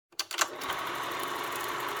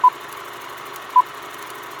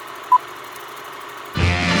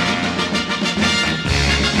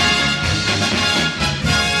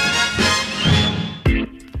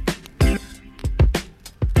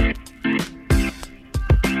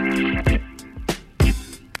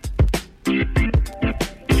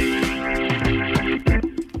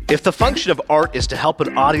If the function of art is to help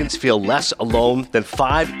an audience feel less alone, then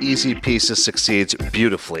 5 Easy Pieces succeeds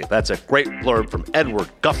beautifully. That's a great blurb from Edward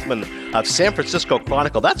Guffman of San Francisco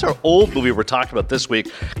Chronicle. That's our old movie we're talking about this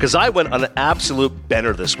week, because I went on an absolute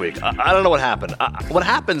bender this week. I don't know what happened. Actually,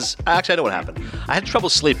 I know what happened. I had trouble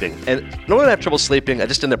sleeping, and normally when I have trouble sleeping, I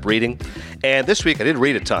just end up reading. And this week, I didn't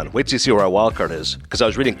read a ton. Wait till you see where our wild card is, because I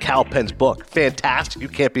was reading Kal Penn's book. Fantastic. You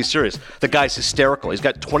can't be serious. The guy's hysterical. He's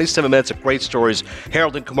got 27 minutes of great stories.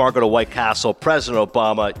 Harold and Kumar go to White Castle, President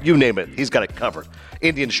Obama, you name it. He's got it covered.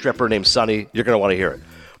 Indian stripper named Sonny. You're going to want to hear it.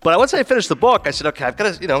 But once I finished the book, I said, okay, I've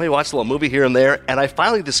got to, maybe watch a little movie here and there. And I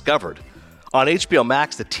finally discovered on HBO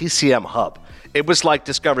Max the TCM Hub. It was like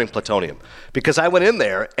discovering plutonium, because I went in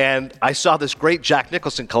there and I saw this great Jack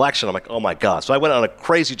Nicholson collection. I'm like, oh my God. So I went on a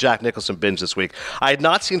crazy Jack Nicholson binge this week. I had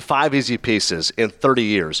not seen 5 Easy Pieces in 30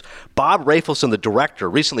 years. Bob Rafelson, the director,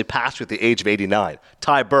 recently passed at the age of 89.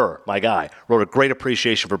 Ty Burr, my guy, wrote a great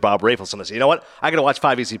appreciation for Bob Rafelson. I said, you know what? I got to watch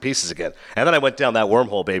 5 Easy Pieces again. And then I went down that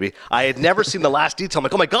wormhole, baby. I had never seen The Last Detail. I'm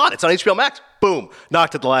like, oh my God, it's on HBO Max. Boom.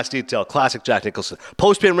 Knocked at The Last Detail. Classic Jack Nicholson.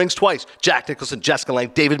 Postman rings twice. Jack Nicholson, Jessica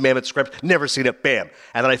Lange, David Mamet script. Never seen it. Bam.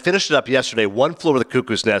 And then I finished it up yesterday, One Flew Over the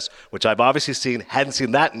Cuckoo's Nest, which I've obviously seen. Hadn't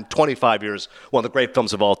seen that in 25 years. One of the great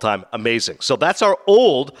films of all time. Amazing. So that's our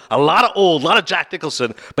old, a lot of Jack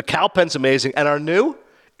Nicholson, but Kal Penn's amazing. And our new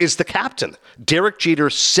is The Captain, Derek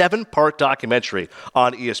Jeter's 7-part documentary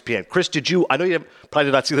on ESPN. Chris, I know you probably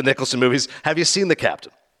did not see the Nicholson movies. Have you seen The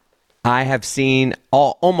Captain? I have seen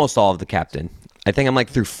almost all of The Captain. I think I'm like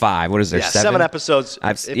through 5. What is there, 7? 7 episodes.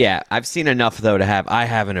 I've seen enough, though, to have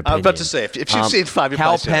an opinion. I was about to say, if you've seen 5, you've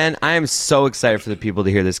Kal Penn, I am so excited for the people to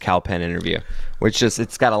hear this Kal Penn interview,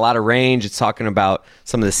 it's got a lot of range. It's talking about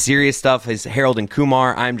some of the serious stuff. His Harold and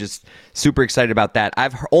Kumar, I'm just super excited about that.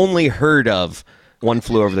 I've only heard of One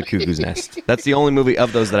Flew Over the Cuckoo's Nest. That's the only movie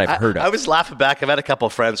of those that I've heard of. I was laughing back. I've had a couple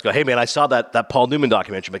of friends go, hey, man, I saw that Paul Newman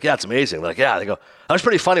documentary. I'm like, yeah, it's amazing. They're like, yeah. They go, that was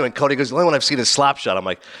pretty funny when Cody goes, the only one I've seen is Slapshot. I'm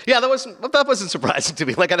like, yeah, that wasn't surprising to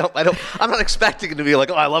me. Like, I'm not expecting it to be like,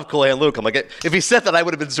 oh, I love Cool Hand Luke. I'm like, if he said that, I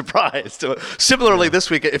would have been surprised. Similarly, this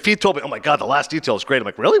week, if he told me, oh my God, The Last Detail is great. I'm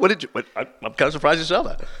like, really? I'm kind of surprised you saw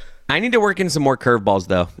that. I need to work in some more curveballs,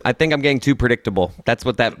 though. I think I'm getting too predictable. That's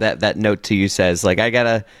what that note to you says. Like, I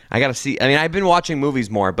gotta see. I mean, I've been watching movies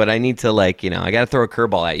more, but I need to I gotta throw a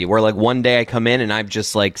curveball at you. Where one day I come in and I've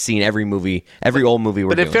just seen every old movie.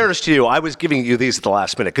 But in fairness to you, I was giving you these at the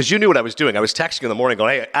last minute because you knew what I was doing. I was texting you in the morning,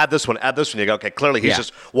 going, "Hey, add this one." You go, "Okay." Clearly, he's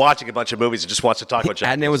just watching a bunch of movies and just wants to talk about Jack.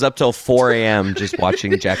 And it was up till 4 a.m. just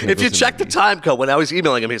watching Jack Nicholson. If you check the time code when I was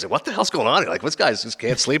emailing him, he's like, "What the hell's going on?" Like, this guy just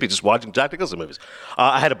can't sleep. He's just watching Jack Nicholson movies.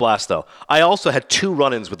 I had a blast though. I also had 2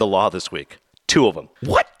 run-ins with the law this week. 2 of them.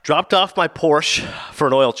 What? Dropped off my Porsche for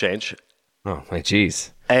an oil change. Oh, my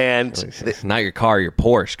geez. And not your car, your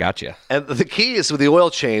Porsche. Gotcha. And the key is with the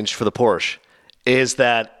oil change for the Porsche is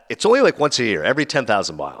that it's only like once a year, every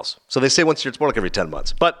 10,000 miles. So they say once a year, it's more like every 10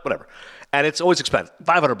 months. But whatever. And it's always expensive.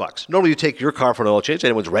 $500. Normally you take your car for an oil change,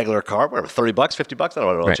 anyone's regular car, whatever, $30, $50. I don't know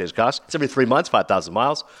what an oil change costs. It's every 3 months, 5,000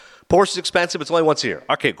 miles. Porsche is expensive. It's only once a year.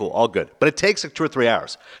 Okay, cool. All good. But it takes like 2 or 3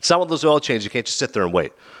 hours. It's not one of those oil changes. You can't just sit there and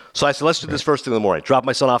wait. So I said, let's do this first thing in the morning. Dropped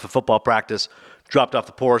my son off at football practice. Dropped off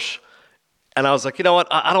the Porsche. And I was like, you know what?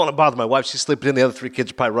 I don't want to bother my wife. She's sleeping in. The other 3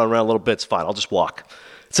 kids are probably running around a little bit. It's fine. I'll just walk.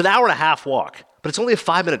 It's an hour and a half walk. But it's only a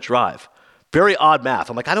 5-minute drive. Very odd math.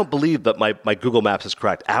 I'm like, I don't believe that my Google Maps is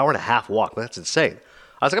correct. Hour and a half walk. That's insane.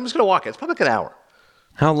 I was like, I'm just going to walk it. It's probably like an hour.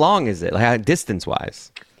 How long is it? Like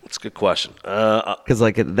distance-wise? That's a good question. Because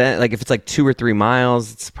if it's like 2 or 3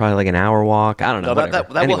 miles, it's probably like an hour walk. I don't know.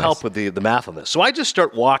 That will help with the math on this. So I just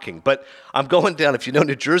start walking, but I'm going down, if you know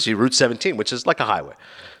New Jersey, Route 17, which is like a highway.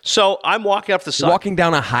 So I'm walking up the side. Walking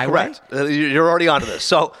down a highway? Correct. You're already onto this.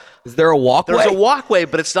 So is there a walkway? There's a walkway,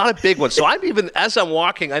 but it's not a big one. So as I'm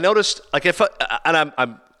walking, I noticed,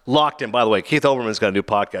 I'm locked in. By the way, Keith Olbermann's got a new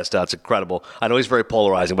podcast out. It's incredible. I know he's very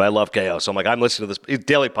polarizing, but I love KO. So I'm like, I'm listening to this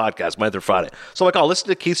daily podcast, Monday through Friday. So I'm like, I'll listen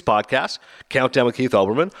to Keith's podcast, Countdown with Keith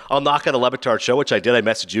Olbermann. I'll knock out a Le Batard show, which I did. I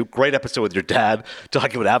messaged you. Great episode with your dad,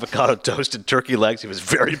 talking about avocado toast and turkey legs. He was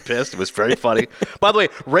very pissed. It was very funny. By the way,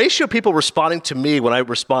 ratio of people responding to me when I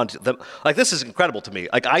respond to them, like, this is incredible to me.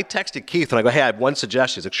 Like, I texted Keith and I go, hey, I have one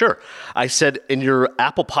suggestion. He's like, sure. I said, in your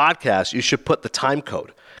Apple podcast, you should put the time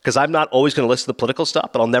code. Because I'm not always going to listen to political stuff,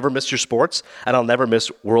 but I'll never miss your sports, and I'll never miss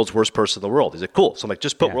world's worst person in the world. He's like, cool. So I'm like,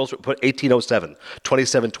 just put put 1807,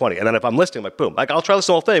 2720. And then if I'm listening, I'm like, boom. Like, I'll try this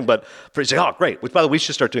whole thing, but he's like, oh, great. Which, by the way, we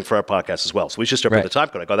should start doing for our podcast as well. So we should start putting the time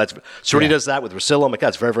code. I go, that's, Serenity does that with Russillo. I'm like,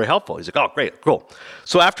 that's very, very helpful. He's like, oh, great, cool.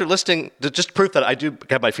 So after listening, just proof that I do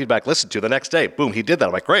have my feedback listened to, the next day, boom, he did that.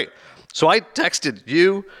 I'm like, great. So I texted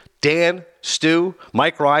you, Dan, Stu,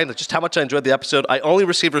 Mike Ryan, just how much I enjoyed the episode. I only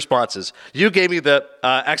received responses. You gave me the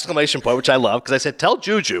exclamation point, which I love, because I said, tell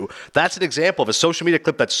Juju that's an example of a social media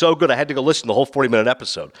clip that's so good I had to go listen to the whole 40-minute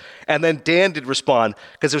episode. And then Dan did respond,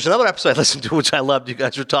 because there's another episode I listened to, which I loved, you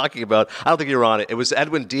guys were talking about. I don't think you were on it. It was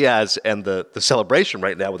Edwin Diaz and the celebration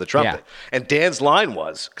right now with the trumpet. Yeah. And Dan's line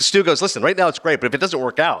was, because Stu goes, listen, right now it's great, but if it doesn't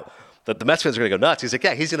work out, the Mets fans are going to go nuts. He's like,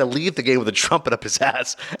 yeah, he's going to leave the game with a trumpet up his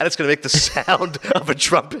ass, and it's going to make the sound of a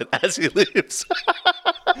trumpet as he leaves.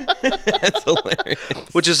 That's hilarious.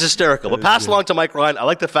 Which is hysterical. But pass along to Mike Ryan. I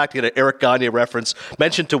like the fact he had an Eric Gagne reference.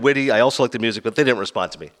 Mentioned to Witty. I also like the music, but they didn't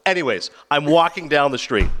respond to me. Anyways, I'm walking down the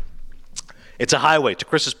street. It's a highway, to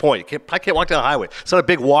Chris's point. I can't walk down a highway. It's not a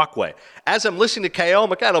big walkway. As I'm listening to KO, I'm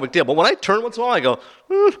like, no big deal. But when I turn once in a while, I go,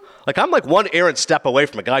 like I'm like one errant step away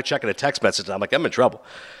from a guy checking a text message, and I'm like, I'm in trouble.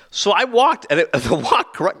 So I walked, and the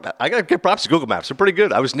walk, correct, I got to give props to Google Maps. They're pretty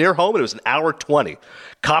good. I was near home, and it was an hour 20.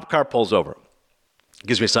 Cop car pulls over.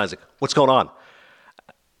 Gives me a sign. He's like, what's going on?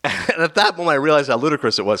 And at that moment, I realized how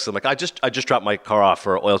ludicrous it was. So I'm like, I just dropped my car off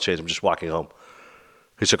for an oil change. I'm just walking home.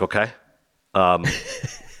 He's like, okay.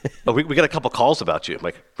 We got a couple calls about you. I'm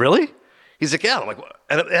like, really? He's like, yeah. I'm like,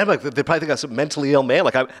 and I'm like, they probably think I'm some mentally ill man.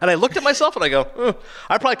 And I looked at myself and I go,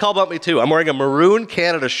 I probably called about me too. I'm wearing a maroon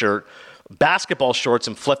Canada shirt, basketball shorts,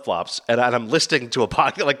 and flip flops, and I'm listening to a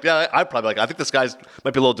podcast. Like, yeah, I'm probably like, I think this guy's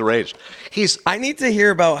might be a little deranged. I need to hear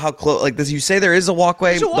about how close. Like, does you say there is a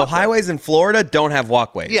walkway? The highways in Florida don't have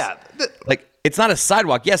walkways. Yeah, it's not a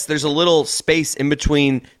sidewalk. Yes, there's a little space in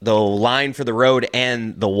between the line for the road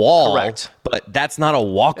and the wall. Correct. But that's not a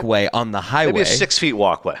walkway on the highway. Maybe a 6 feet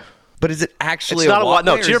walkway. But is it actually it's not a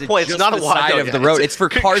walkway? No, to your point, it's not a walkway. Side of the road. It's for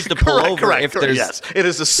cars to pull over. Correct, if there's yes, it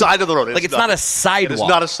is the side of the road. It's not a sidewalk. It is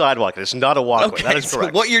not a sidewalk. It is not a walkway. Okay, that is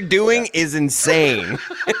correct. So what you're doing is insane.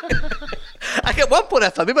 At one point, I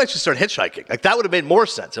thought maybe I should start hitchhiking. Like that would have made more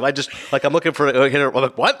sense if I just I'm looking for I'm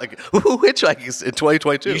like, what? Like who hitchhikes in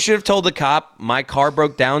 2022? You should have told the cop my car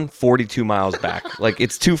broke down 42 miles back. Like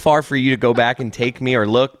it's too far for you to go back and take me or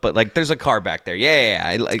look, but like there's a car back there.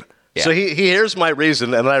 Yeah. Yeah. So he hears my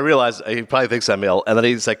reason, and then I realize he probably thinks I'm ill. And then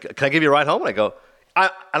he's like, can I give you a ride home? And I go,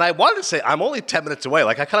 I wanted to say, I'm only 10 minutes away.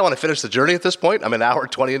 Like, I kind of want to finish the journey at this point. I'm an hour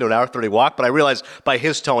 20 into an hour 30 walk. But I realized by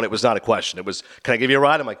his tone, it was not a question. It was, can I give you a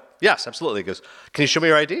ride? I'm like, yes, absolutely. He goes, can you show me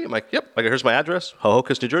your ID? I'm like, yep. Like, here's my address,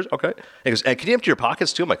 Hohokus, New Jersey. Okay. He goes, and can you empty your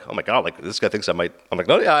pockets too? I'm like, oh my God, like this guy thinks I might. I'm like,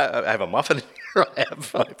 no, yeah, I have a muffin here. I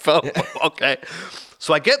have my phone. Okay.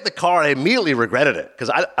 So I get in the car, and I immediately regretted it. Because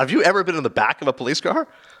have you ever been in the back of a police car?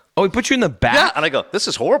 Oh, he put you in the back? Yeah, and I go, this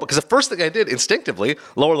is horrible. Because the first thing I did instinctively,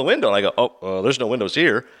 lower the window. And I go, there's no windows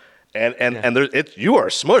here. And you are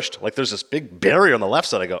smushed. Like there's this big barrier on the left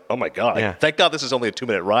side. I go, oh my God. Yeah. Thank God this is only a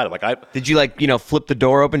 2-minute ride. I'm like, did you flip the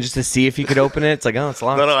door open just to see if you could open it? It's like, oh, it's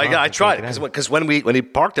locked. No, I tried because when he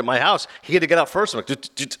parked at my house, he had to get out first. I'm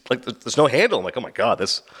like, there's no handle. I'm like, oh my God,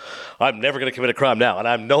 I'm never going to commit a crime now, and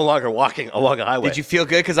I'm no longer walking along a highway. Did you feel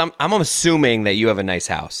good? Because I'm assuming that you have a nice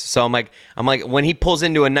house. So I'm like, when he pulls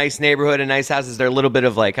into a nice neighborhood, a nice house, is there a little bit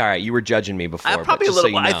of like, all right, you were judging me before? Probably a little.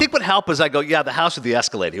 So I think what helped is I go, yeah, the house with the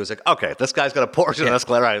Escalade. He was like, okay, this guy's got a Porsche and an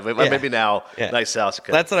Escalade. All right, maybe now, nice house.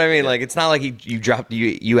 Okay. That's what I mean. Like, it's not like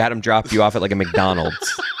you had him drop you off at like a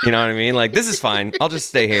McDonald's. You know what I mean? Like, this is fine. I'll just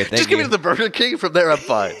stay here. Just give me to the Burger King. From there, I'm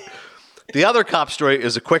fine. The other cop story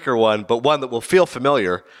is a quicker one, but one that will feel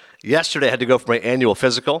familiar. Yesterday, I had to go for my annual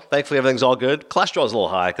physical. Thankfully, everything's all good. Cholesterol is a little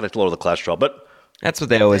high. I have to lower the cholesterol, but that's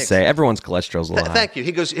what they always say. Everyone's cholesterol's a little high. Thank you.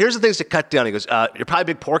 He goes, here's the things to cut down. He goes, you're probably a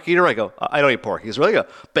big pork eater. I go, I don't eat pork. He goes, really? I go,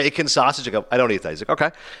 bacon, sausage. I go, I don't eat that. He's like,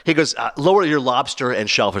 okay. He goes, lower your lobster and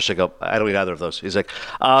shellfish. I go, I don't eat either of those. He's like,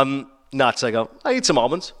 nuts. I go, I eat some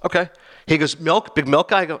almonds. Okay. He goes, milk, big milk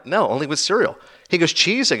guy? I go, no, only with cereal. He goes,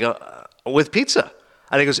 cheese? I go, with pizza.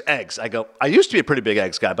 And he goes, eggs. I go, I used to be a pretty big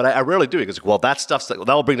eggs guy, but I rarely do. He goes, well, that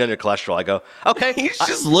will bring down your cholesterol. I go, okay. He's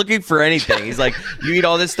just looking for anything. He's like, you eat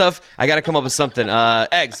all this stuff? I got to come up with something.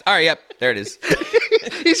 Eggs. All right, yep, there it is.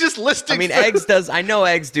 He's just listing. I mean, I know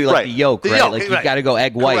eggs do like the yolk, right? Like you got to go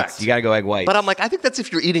egg whites. Correct. You got to go egg whites. But I'm like, I think that's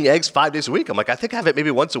if you're eating eggs 5 days a week. I'm like, I think I have it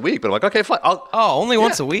maybe once a week. But I'm like, okay, fine. Only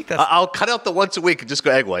once a week? I'll cut out the once a week and just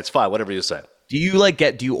go egg whites. Fine, whatever you say. Do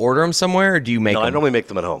you order them somewhere or do you make them? No, I normally make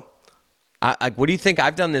them at home. What do you think?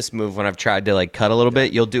 I've done this move when I've tried to like cut a little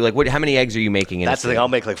bit. You'll do like how many eggs are you making? That's the thing. I'll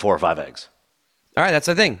make like 4 or 5 eggs. All right, that's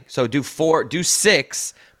the thing. So do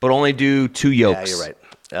 6, but only do 2 yolks. Yeah, you're right.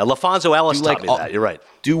 LaFonso Ellis taught me that. You're right.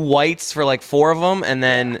 Do whites for like 4 of them, and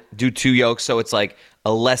then do 2 yolks. So it's like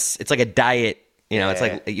it's like a diet. It's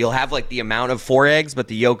like you'll have like the amount of 4 eggs, but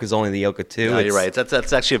the yolk is only the yolk of 2. No, you're right.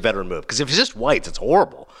 That's actually a veteran move because if it's just whites, it's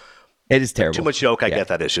horrible. It is terrible. Too much yolk, I get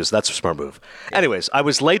that issue. So that's a smart move. Yeah. Anyways, I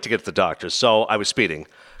was late to get to the doctor, so I was speeding.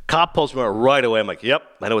 Cop pulls me over right away. I'm like, yep,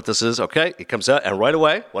 I know what this is. Okay. He comes out, and right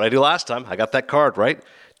away, what I do last time, I got that card, right?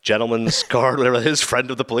 Gentleman's card, whatever it is, friend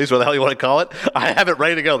of the police, whatever the hell you want to call it. I have it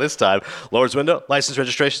ready to go this time. Lowers window, license,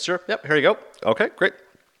 registration, sir. Yep, here you go. Okay, great.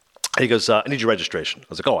 He goes, I need your registration. I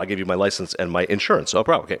was like, oh, I gave you my license and my insurance. No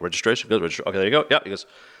problem. Okay, registration. Good, okay, there you go. Yeah. He goes,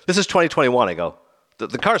 this is 2021. I go,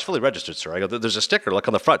 the car is fully registered, sir. I go, there's a sticker, look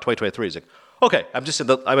on the front, 2023. He's like, okay, I'm just in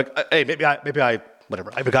the, I'm like, hey, maybe I,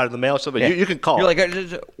 whatever, I got it in the mail or something. Yeah. You can call. You're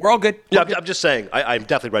like, we're all good. Yeah, I'm just saying, I'm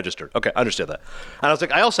definitely registered. Okay, I understand that. And I was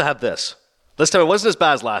like, I also have this. This time it wasn't as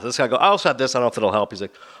bad as last. This guy go, I also have this. I don't know if it'll help. He's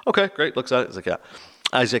like, okay, great. Looks at it. He's like, yeah.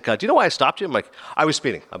 I was like, do you know why I stopped you? I'm like, I was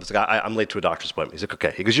speeding. I was like, I'm late to a doctor's appointment. He's like,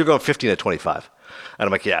 okay. He goes, you're going 15 at 25. And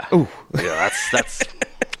I'm like, yeah. Ooh. Yeah, that's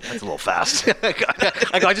a little fast.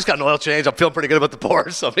 I go, I just got an oil change. I'm feeling pretty good about the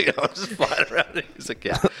Porsche. So I'm just flying around it. He's like,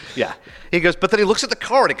 yeah. He goes, but then he looks at the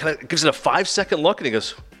car and he kind of gives it a 5-second look and he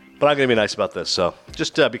goes, but I'm going to be nice about this. So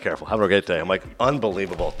just be careful. Have a great day. I'm like,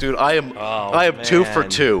 unbelievable. Dude, I am 2 for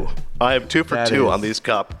 2. I am 2 for 2 on these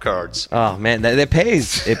cop cards. Oh, man, it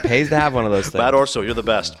pays. It pays to have one of those things. Matt Orso, you're the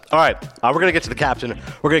best. All right, we're going to get to the captain.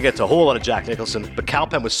 We're going to get to a whole lot of Jack Nicholson. But Kal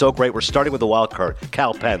Penn was so great. We're starting with the wild card.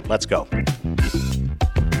 Kal Penn, let's go.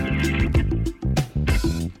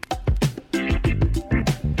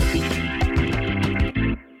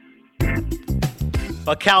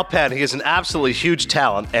 Kal Penn, he is an absolutely huge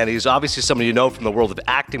talent, and he's obviously someone you know from the world of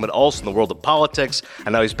acting, but also in the world of politics,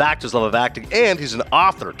 and now he's back to his love of acting, and he's an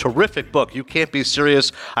author. Terrific book, You Can't Be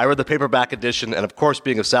Serious. I read the paperback edition, and of course,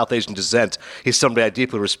 being of South Asian descent, he's somebody I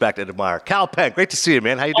deeply respect and admire. Kal Penn, great to see you,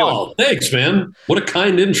 man. How you doing? Oh, thanks, man. What a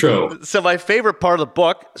kind intro. So my favorite part of the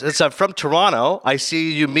book, since I'm from Toronto, I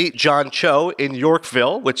see you meet John Cho in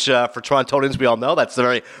Yorkville, which for Torontonians, we all know, that's the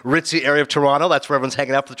very ritzy area of Toronto. That's where everyone's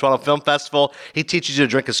hanging out for the Toronto Film Festival. He teaches you to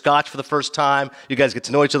drink a scotch for the first time. You guys get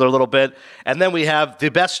to know each other a little bit. And then we have the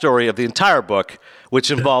best story of the entire book, which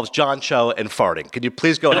involves John Cho and farting. Can you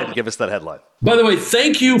please go ahead and give us that headline? By the way,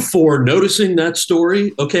 thank you for noticing that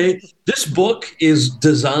story. Okay, this book is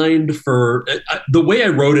designed for the way I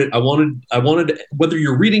wrote it. I wanted whether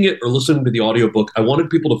you're reading it or listening to the audiobook, I wanted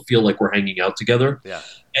people to feel like we're hanging out together. Yeah.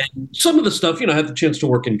 And some of the stuff, I had the chance to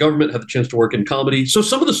work in government, had the chance to work in comedy. So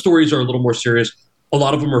some of the stories are a little more serious. A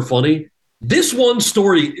lot of them are funny. This one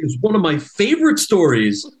story is one of my favorite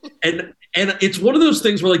stories, and it's one of those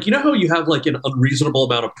things where, like, how you have like an unreasonable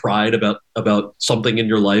amount of pride about something in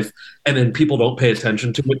your life, and then people don't pay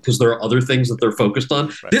attention to it because there are other things that they're focused on.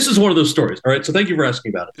 Right. This is one of those stories. All right, so thank you for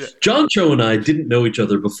asking about it. Yeah. John Cho and I didn't know each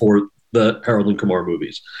other before the Harold and Kumar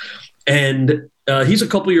movies, and he's a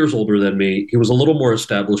couple years older than me. He was a little more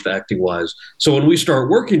established acting-wise. So when we started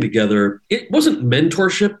working together, it wasn't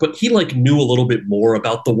mentorship, but he knew a little bit more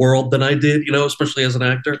about the world than I did, especially as an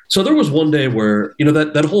actor. So there was one day where,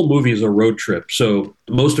 that whole movie is a road trip. So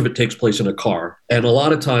most of it takes place in a car. And a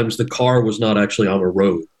lot of times the car was not actually on a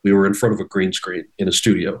road. We were in front of a green screen in a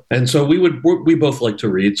studio. And so we both like to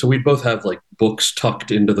read. So we'd both have books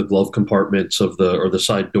tucked into the glove compartments or the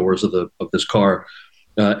side doors of this car.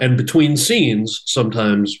 And between scenes,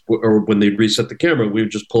 sometimes, or when they'd reset the camera, we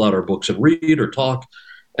would just pull out our books and read or talk.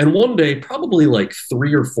 And one day, probably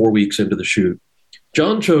 3 or 4 weeks into the shoot,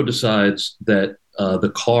 John Cho decides that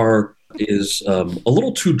the car is a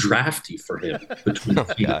little too drafty for him between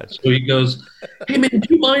scenes. So he goes, "Hey, man,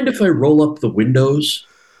 do you mind if I roll up the windows?"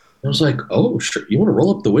 And I was like, "Oh, sure. You want to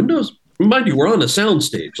roll up the windows?" Mind you, we're on a sound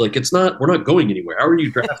stage. We're not going anywhere. How are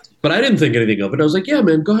you drafting? But I didn't think anything of it. I was like, "Yeah,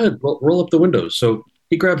 man, go ahead, roll up the windows." So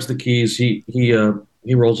he grabs the keys. He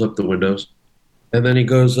rolls up the windows, and then he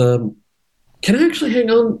goes, "Can I actually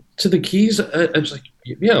hang on to the keys?" I was like,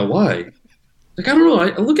 "Yeah, why?" I don't know.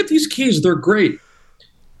 I look at these keys; they're great.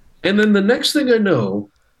 And then the next thing I know,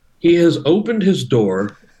 he has opened his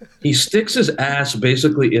door. He sticks his ass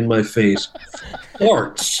basically in my face,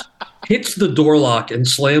 farts, hits the door lock, and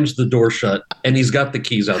slams the door shut. And he's got the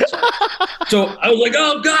keys outside. So I was like,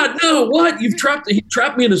 "Oh God, no! What? He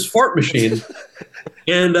trapped me in his fart machine."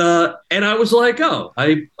 And I was like, "Oh,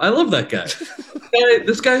 I love that guy.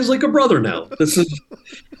 This guy's like a brother now."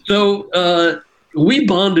 So we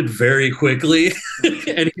bonded very quickly,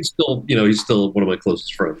 and he's still one of my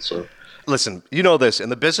closest friends. So listen, this in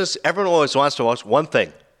the business, everyone always wants to watch one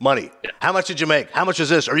thing: money. Yeah. How much did you make? How much is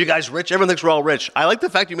this? Are you guys rich? Everyone thinks we're all rich. I like the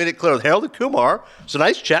fact you made it clear with Harold and Kumar. It's a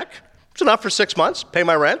nice check. It's enough for 6 months. Pay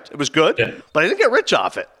my rent. It was good, but I didn't get rich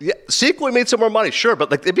off it. Yeah, sequel, we made some more money, sure,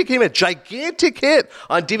 but it became a gigantic hit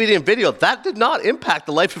on DVD and video. That did not impact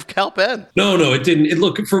the life of Kal Penn. No, it didn't.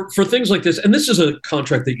 Look, for things like this, and this is a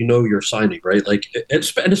contract that you're signing, right?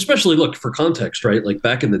 And especially, look, for context, right?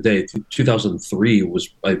 Back in the day, 2003 was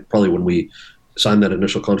probably when we signed that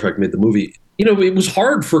initial contract, made the movie. it was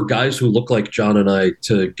hard for guys who look like John and I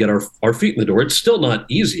to get our feet in the door. It's still not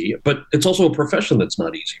easy, but it's also a profession that's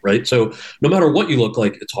not easy, right? So no matter what you look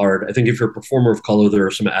like, it's hard. I think if you're a performer of color, there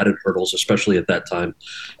are some added hurdles, especially at that time.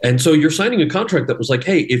 And so you're signing a contract that was like,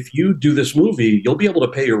 hey, if you do this movie, you'll be able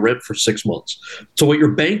to pay your rent for 6 months. So what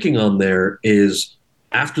you're banking on there is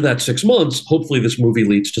after that 6 months, hopefully this movie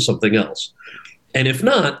leads to something else. And if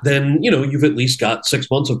not, then, you've at least got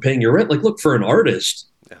 6 months of paying your rent. Like, look, for an artist,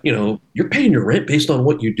 you're paying your rent based on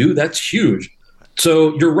what you do. That's huge.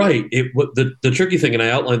 So you're right. The tricky thing, and I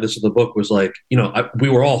outlined this in the book, was like, we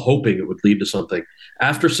were all hoping it would lead to something.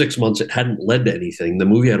 After 6 months, it hadn't led to anything. The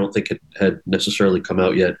movie, I don't think it had necessarily come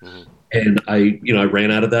out yet. Mm-hmm. And I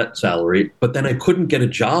ran out of that salary, but then I couldn't get a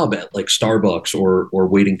job at like Starbucks or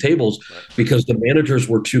waiting tables because the managers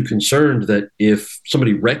were too concerned that if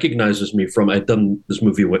somebody recognizes me from, I'd done this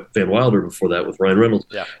movie with Van Wilder before that with Ryan Reynolds.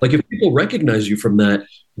 Yeah. Like if people recognize you from that,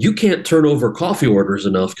 you can't turn over coffee orders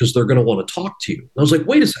enough because they're going to want to talk to you. And I was like,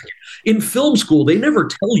 wait a second. In film school, they never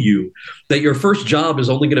tell you that your first job is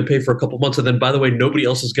only going to pay for a couple months. And then, by the way, nobody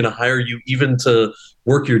else is going to hire you even to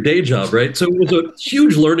work your day job, right? So it was a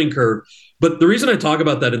huge learning curve. But the reason I talk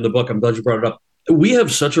about that in the book, I'm glad you brought it up. We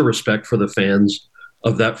have such a respect for the fans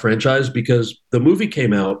of that franchise because the movie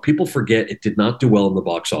came out. People forget it did not do well in the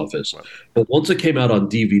box office. Right. But once it came out on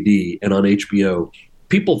DVD and on HBO,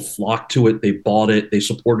 people flocked to it. They bought it. They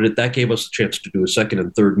supported it. That gave us a chance to do a second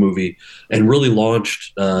and third movie and really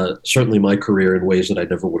launched certainly my career in ways that I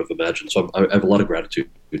never would have imagined. So I have a lot of gratitude.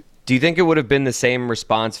 Do you think it would have been the same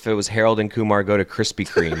response if it was Harold and Kumar Go to Krispy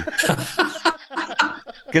Kreme?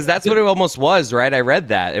 Because that's what it almost was, right? I read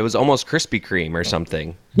that. It was almost Krispy Kreme or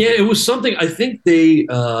something. Yeah, it was something. I think they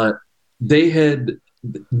had...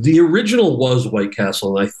 The original was White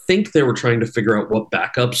Castle, and I think they were trying to figure out what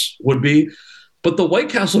backups would be. But the White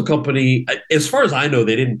Castle company, as far as I know,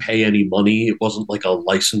 they didn't pay any money. It wasn't like a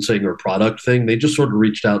licensing or product thing. They just sort of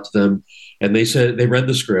reached out to them and they said, they read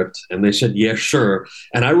the script and they said, yeah, sure.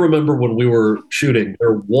 And I remember when we were shooting,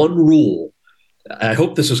 their one rule, I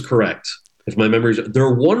hope this is correct, if my memory is, their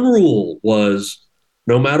one rule was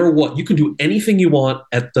no matter what, you can do anything you want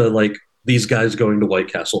at these guys going to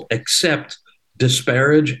White Castle, except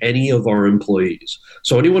disparage any of our employees.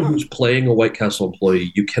 So anyone who's playing a White Castle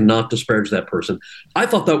employee, you cannot disparage that person. I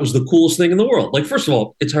thought that was the coolest thing in the world. Like, first of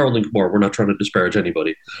all, it's Harold and Kumar. We're not trying to disparage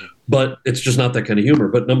anybody, but it's just not that kind of humor.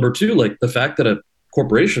 But number two, like the fact that a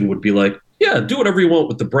corporation would be like, yeah, do whatever you want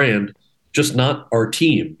with the brand, just not our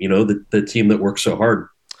team, the team that works so hard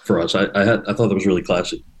for us. I thought that was really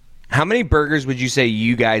classy. How many burgers would you say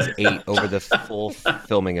you guys ate over the full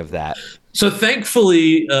filming of that? So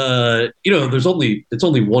thankfully, it's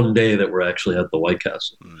only one day that we're actually at the White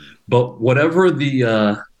Castle. But whatever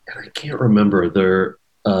I can't remember, their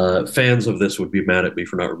fans of this would be mad at me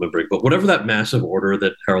for not remembering, but whatever that massive order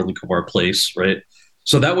that Harold and Kumar placed, right?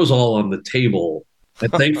 So that was all on the table.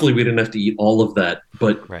 And thankfully, we didn't have to eat all of that.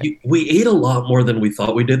 But we ate a lot more than we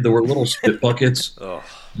thought we did. There were little spit buckets.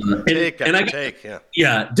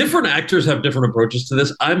 Different actors have different approaches to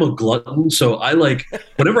this. I'm a glutton, so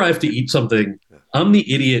whenever I have to eat something, I'm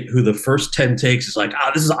the idiot who the first 10 takes is like,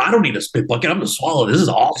 I don't need a spit bucket. I'm going to swallow. This is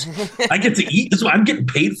awesome. I get to eat this. I'm getting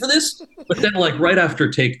paid for this. But then right after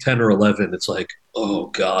take 10 or 11, it's like, oh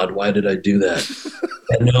God, why did I do that?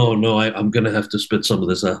 And no, I'm going to have to spit some of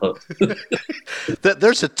this out.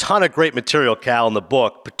 There's a ton of great material, Cal, in the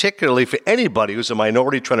book, particularly for anybody who's a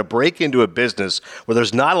minority trying to break into a business where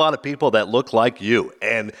there's not a lot of people that look like you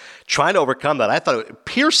and trying to overcome that. I thought it was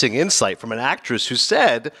piercing insight from an actress who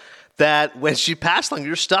said that when she passed along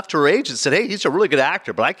your stuff to her agent, said, hey, he's a really good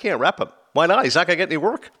actor, but I can't rep him. Why not? He's not going to get any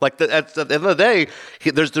work. At the end of the day,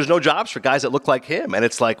 there's no jobs for guys that look like him. And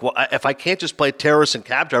it's like, well, if I can't just play terrorists and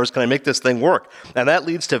cab drivers, can I make this thing work? And that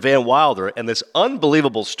leads to Van Wilder and this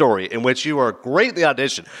unbelievable story in which you are great in the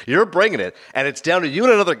audition. You're bringing it, and it's down to you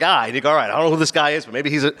and another guy. And you go, all right, I don't know who this guy is, but maybe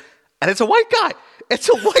he's and it's a white guy. It's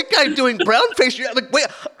a white guy doing brown face. You're like, wait,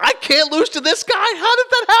 I can't lose to this guy. How did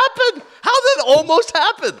that happen? How did that almost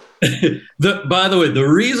happen? By the way, the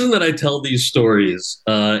reason that I tell these stories,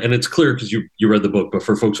 and it's clear because you read the book, but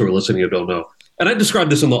for folks who are listening who don't know, and I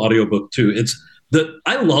described this in the audiobook too, it's that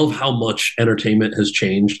I love how much entertainment has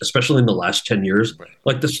changed, especially in the last 10 years. Right.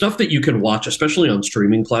 Like the stuff that you can watch, especially on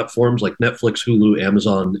streaming platforms like Netflix, Hulu,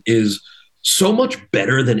 Amazon, is so much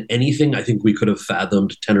better than anything I think we could have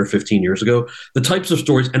fathomed 10 or 15 years ago. The types of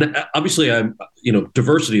stories, and obviously I'm,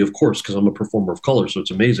 diversity, of course, because I'm a performer of color, so it's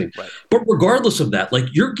amazing. Right. But regardless of that,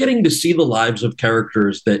 you're getting to see the lives of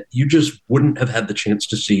characters that you just wouldn't have had the chance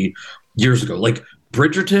to see years ago. Like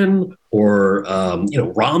Bridgerton or,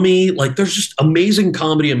 Rami, there's just amazing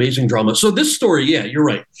comedy, amazing drama. So this story, yeah, you're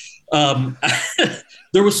right. Um,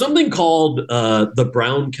 there was something called the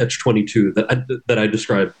Brown Catch-22 that I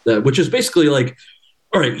described, which is basically like,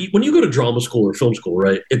 all right, when you go to drama school or film school,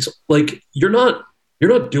 right? It's like you're not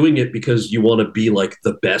doing it because you want to be like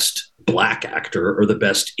the best black actor or the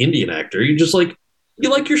best Indian actor. You just like you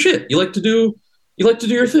like your shit. You like to do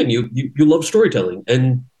your thing. You love storytelling,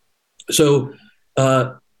 and so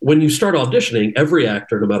when you start auditioning, every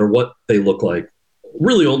actor, no matter what they look like,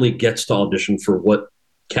 really only gets to audition for what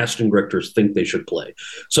casting directors think they should play.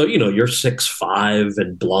 So, you're 6'5"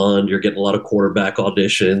 and blonde, you're getting a lot of quarterback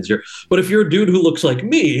auditions. But if you're a dude who looks like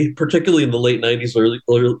me, particularly in the late 90s,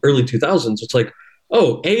 early 2000s, it's like,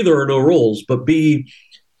 oh, A, there are no roles, but B,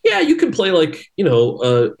 yeah, you can play like,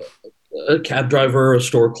 a cab driver, a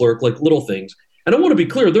store clerk, like little things. And I want to be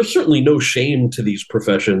clear, there's certainly no shame to these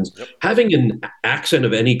professions. Yep. Having an accent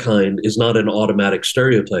of any kind is not an automatic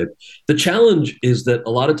stereotype. The challenge is that a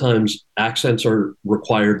lot of times accents are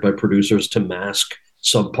required by producers to mask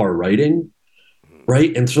subpar writing,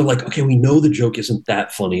 right? And so like, okay, we know the joke isn't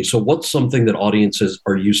that funny. So what's something that audiences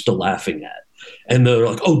are used to laughing at? And they're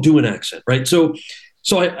like, oh, do an accent, right? So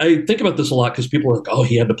I think about this a lot because people are like, oh,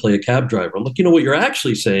 he had to play a cab driver. I'm like, what you're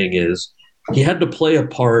actually saying is, he had to play a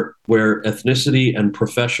part where ethnicity and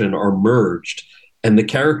profession are merged and the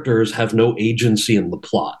characters have no agency in the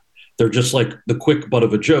plot. They're just like the quick butt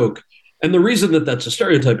of a joke. And the reason that that's a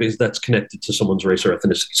stereotype is that's connected to someone's race or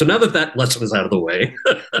ethnicity. So now that lesson is out of the way,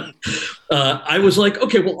 I was like,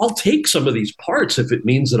 okay, well, I'll take some of these parts if it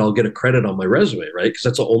means that I'll get a credit on my resume, right? Because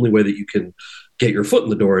that's the only way that you can get your foot in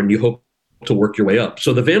the door and you hope to work your way up.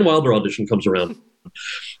 So the Van Wilder audition comes around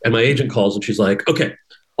and my agent calls and she's like, okay,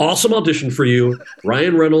 awesome audition for you.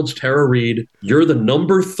 Ryan Reynolds, Tara Reid, you're the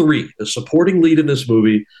number 3, the supporting lead in this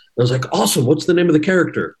movie. And I was like, awesome, what's the name of the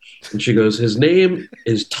character? And she goes, his name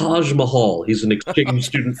is Taj Mahal. He's an exchange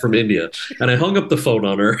student from India. And I hung up the phone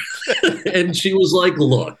on her and she was like,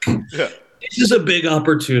 look, this is a big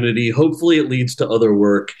opportunity. Hopefully it leads to other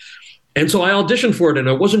work. And so I auditioned for it and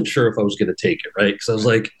I wasn't sure if I was going to take it, right? Because I was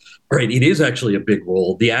like, all right, it is actually a big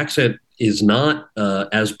role. The accent is not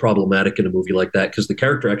as problematic in a movie like that because the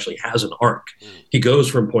character actually has an arc. He goes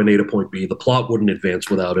from point A to point B. The plot wouldn't advance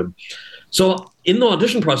without him. So in the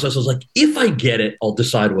audition process, I was like, if I get it, I'll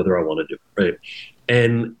decide whether I want to do it, right?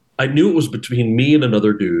 And I knew it was between me and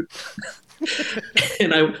another dude.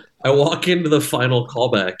 And I walk into the final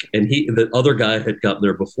callback and the other guy had gotten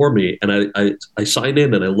there before me. And I sign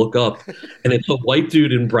in and I look up and it's a white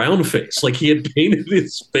dude in brown face. Like he had painted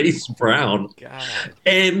his face brown. God.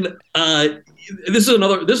 And this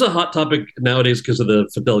is a hot topic nowadays because of the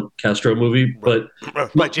Fidel Castro movie. But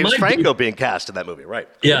James Franco being cast in that movie, right?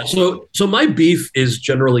 Yeah. So my beef is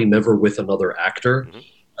generally never with another actor. Mm-hmm.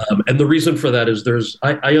 And the reason for that is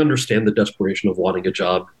I understand the desperation of wanting a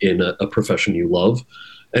job in a profession you love.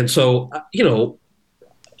 And so,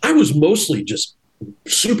 I was mostly just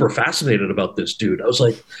super fascinated about this dude. I was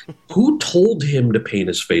like, who told him to paint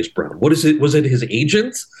his face brown? What is it? Was it his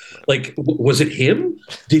agent? Like, was it him?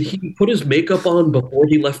 Did he put his makeup on before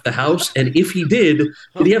he left the house? And if he did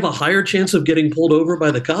he have a higher chance of getting pulled over by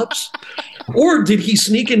the cops? Or did he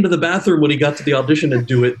sneak into the bathroom when he got to the audition and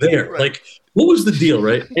do it there? Right. Like, what was the deal,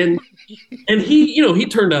 right? And he, he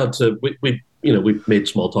turned out to we made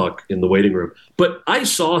small talk in the waiting room, but I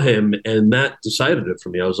saw him and that decided it for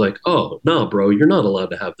me. I was like, oh no, bro, you're not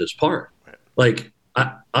allowed to have this part. Right. Like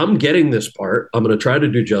I'm getting this part. I'm going to try to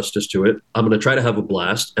do justice to it. I'm going to try to have a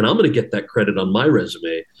blast and I'm going to get that credit on my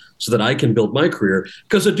resume so that I can build my career.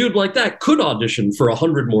 Because a dude like that could audition for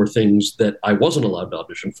 100 more things that I wasn't allowed to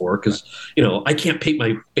audition for because, I can't paint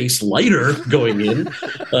my face lighter going in.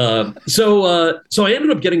 So I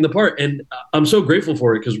ended up getting the part and I'm so grateful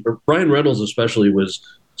for it because Ryan Reynolds especially was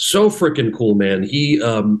so freaking cool, man. He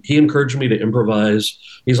encouraged me to improvise.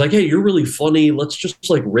 He's like, hey, you're really funny. Let's just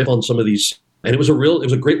like riff on some of these. And it was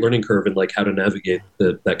a great learning curve in like how to navigate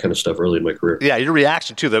that kind of stuff early in my career. Yeah, your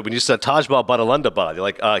reaction too, that when you said Taj Mahal Badalunda Bud, you're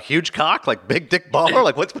like, huge cock, like big dick baller,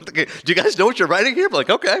 like do you guys know what you're writing here? I'm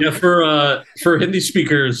like, okay. Yeah, for Hindi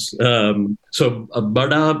speakers, so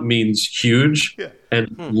Bada means huge,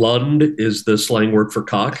 and Lund is the slang word for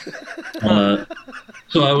cock.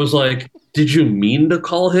 So I was like, did you mean to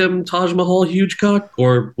call him Taj Mahal huge cock,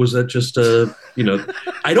 or was that just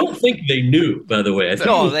I don't think they knew, by the way. I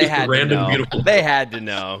think they had to know. Beautiful. They had to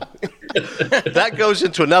know. That goes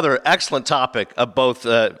into another excellent topic of both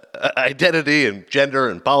identity and gender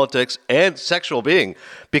and politics and sexual being,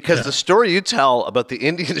 because the story you tell about the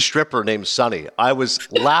Indian stripper named Sunny, I was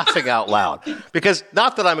laughing out loud. Because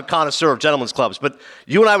not that I'm a connoisseur of gentlemen's clubs, but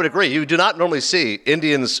you and I would agree, you do not normally see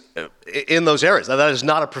Indians in those areas. Now, that is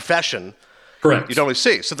not a profession. Correct. You don't really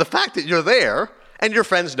see. So the fact that you're there And your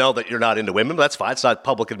friends know that you're not into women. That's fine. It's not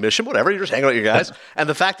public admission, whatever. You're just hanging out with your guys. And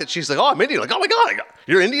the fact that she's like, oh, I'm Indian. Like, oh, my God,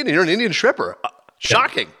 you're Indian and you're an Indian stripper.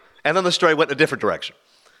 Shocking. And then the story went in a different direction.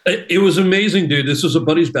 It was amazing, dude. This was a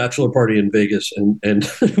buddy's bachelor party in Vegas. And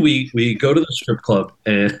we go to the strip club.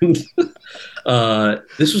 And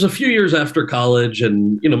this was a few years after college.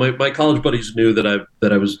 And, you know, my college buddies knew that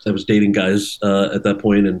I was dating guys at that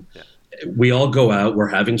point. And we all go out, we're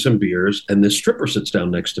having some beers, and this stripper sits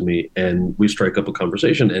down next to me, and we strike up a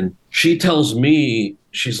conversation. And she tells me,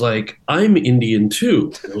 she's like, I'm Indian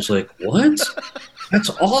too. And I was like, what?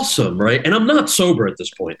 That's awesome, right? And I'm not sober at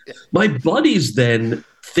this point. My buddies then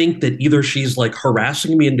think that either she's like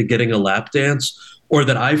harassing me into getting a lap dance, or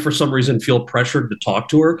that I, for some reason, feel pressured to talk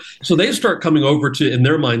to her. So they start coming over to, in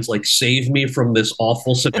their minds, like, save me from this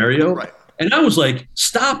awful scenario. Right. And I was like,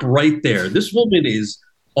 stop right there. This woman is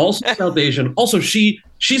also South Asian. Also,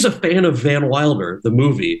 she's a fan of Van Wilder, the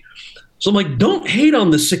movie. So I'm like, don't hate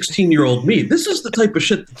on the 16-year-old me. This is the type of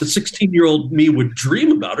shit that the 16-year-old me would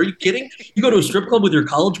dream about. Are you kidding? You go to a strip club with your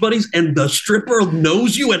college buddies and the stripper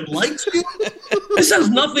knows you and likes you? This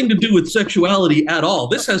has nothing to do with sexuality at all.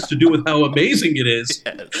 This has to do with how amazing it is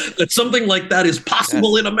that something like that is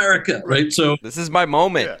possible in America, right? So this is my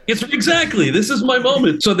moment. It's exactly, this is my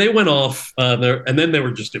moment. So they went off there, and then they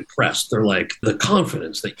were just impressed. They're like, the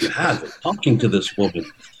confidence that you have in talking to this woman.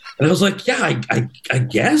 And I was like, yeah, I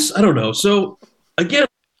guess. I don't know. So again,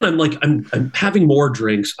 I'm like, I'm having more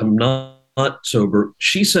drinks. I'm not sober.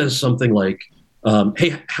 She says something like,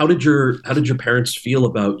 hey, how did your parents feel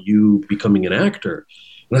about you becoming an actor?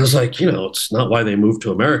 And I was like, you know, it's not why they moved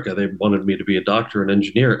to America. They wanted me to be a doctor and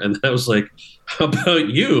engineer. And I was like, how about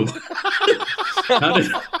you?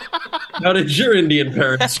 How did your Indian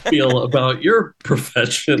parents feel about your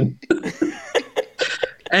profession?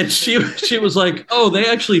 And she was like, oh, they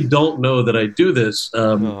actually don't know that I do this.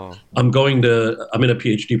 I'm in a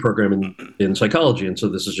PhD program in psychology. And so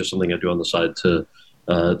this is just something I do on the side to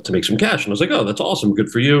make some cash. And I was like, oh, that's awesome. Good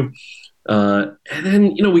for you. And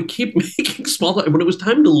then, you know, we keep making small. When it was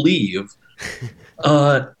time to leave,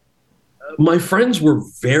 my friends were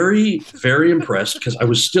very, very impressed because I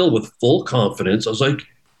was still with full confidence. I was like,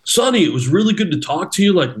 Sonny, it was really good to talk to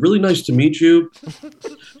you. Like, really nice to meet you.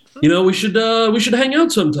 You know, we should hang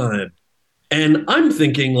out sometime. And I'm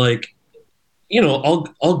thinking, like, you know,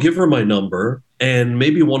 I'll give her my number, and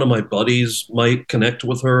maybe one of my buddies might connect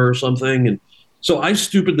with her or something. And so I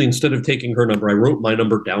stupidly, instead of taking her number, I wrote my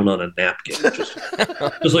number down on a napkin.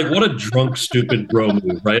 Just like, what a drunk, stupid bro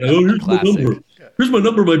move, right? Oh, here's my number. Here's my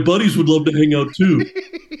number. My buddies would love to hang out too.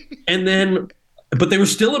 And then, but they were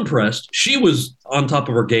still impressed. She was on top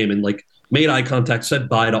of her game and like made eye contact, said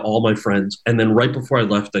bye to all my friends. And then right before I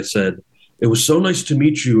left, I said, it was so nice to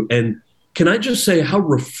meet you. And can I just say how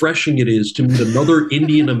refreshing it is to meet another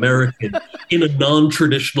Indian American in a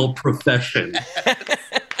non-traditional profession?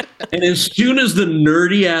 And as soon as the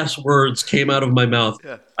nerdy ass words came out of my mouth,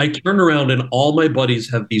 I turned around and all my buddies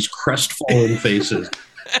have these crestfallen faces.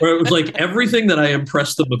 Where it was like everything that I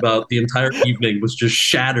impressed them about the entire evening was just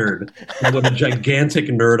shattered by what a gigantic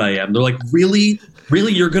nerd I am. They're like, really?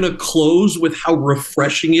 Really? You're going to close with how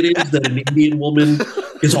refreshing it is that an Indian woman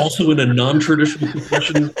is also in a non-traditional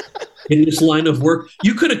profession in this line of work?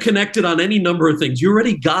 You could have connected on any number of things. You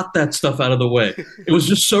already got that stuff out of the way. It was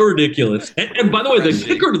just so ridiculous. And by the way, the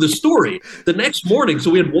kicker to the story, the next morning, so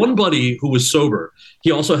we had one buddy who was sober.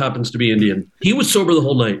 He also happens to be Indian. He was sober the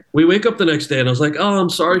whole night. We wake up the next day and I was like, oh, I'm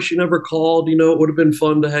sorry she never called. You know, it would have been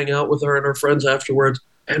fun to hang out with her and her friends afterwards.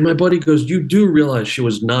 And my buddy goes, you do realize she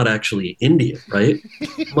was not actually Indian, right?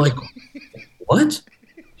 I'm like, what?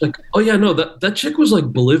 Like, oh yeah, no, that chick was like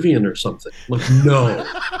Bolivian or something. I'm like, no.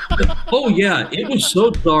 Oh yeah, it was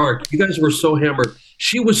so dark. You guys were so hammered.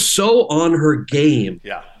 She was so on her game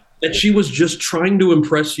that she was just trying to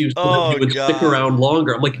impress you so that you would stick around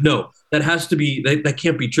longer. I'm like, no, that has to be, that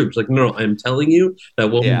can't be true. It's like, no, I'm telling you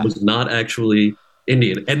that woman was not actually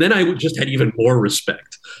Indian. And then I just had even more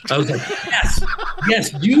respect. I was like,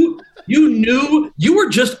 yes, you knew, you were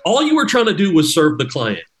just, all you were trying to do was serve the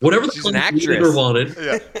client. Whatever the client needed or wanted,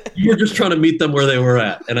 you were just trying to meet them where they were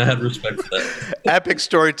at. And I had respect for that. Epic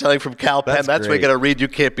storytelling from Cal Penn. That's where you got to read You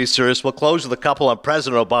Can't Be Serious. We'll close with a couple on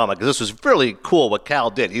President Obama, because this was really cool what Cal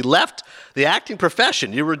did. He left the acting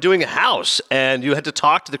profession. You were doing a house, and you had to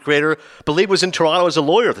talk to the creator, I believe was in Toronto as a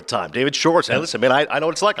lawyer at the time, David Shore. Said, listen, man, I know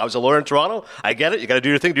what it's like. I was a lawyer in Toronto. I get it. You got to do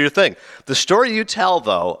your thing. The story you tell,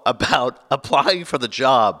 though, about applying for the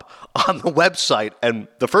job on the website and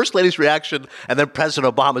the First Lady's reaction and then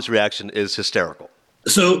President Obama's reaction is hysterical.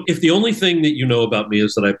 So if the only thing that you know about me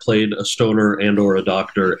is that I played a stoner and or a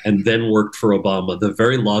doctor and then worked for Obama, the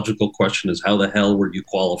very logical question is how the hell were you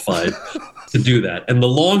qualified to do that? And the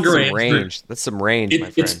longer answer, range. That's some range, my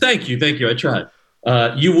friend. It's thank you. I tried.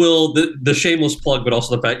 You will the shameless plug, but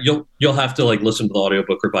also the fact you'll have to like listen to the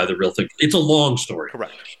audiobook or buy the real thing. It's a long story.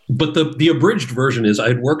 Correct. But the abridged version is I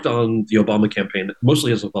had worked on the Obama campaign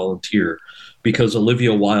mostly as a volunteer because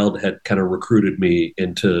Olivia Wilde had kind of recruited me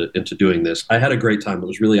into doing this. I had a great time. It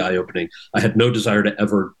was really eye-opening. I had no desire to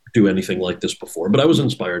ever do anything like this before, but I was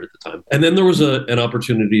inspired at the time. And then there was an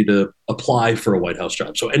opportunity to apply for a White House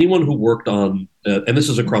job. So anyone who worked on, and this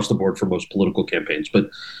is across the board for most political campaigns,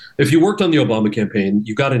 but if you worked on the Obama campaign,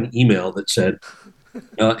 you got an email that said,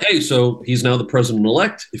 hey, so he's now the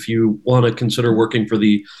president-elect. If you want to consider working for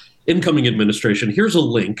the incoming administration, here's a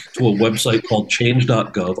link to a website called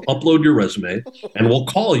change.gov. Upload your resume, and we'll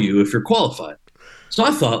call you if you're qualified. So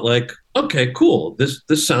I thought, like, okay, cool.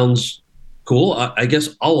 This sounds cool. I guess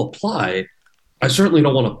I'll apply. I certainly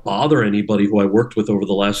don't want to bother anybody who I worked with over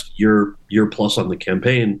the last year plus on the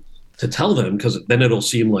campaign to tell them, because then it'll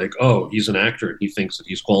seem like, oh, he's an actor and he thinks that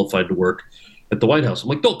he's qualified to work at the White House. I'm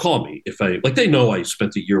like, they'll call me if they know I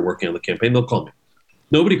spent a year working on the campaign. They'll call me.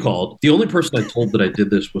 Nobody called. The only person I told that I did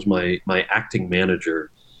this was my acting manager,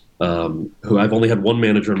 who I've only had one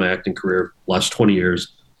manager in my acting career last 20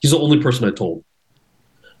 years. He's the only person I told.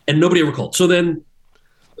 And nobody ever called. So then,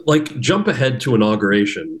 like, jump ahead to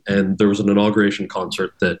inauguration. And there was an inauguration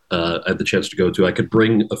concert that I had the chance to go to. I could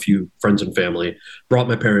bring a few friends and family, brought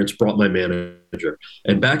my parents, brought my manager.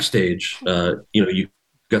 And backstage, you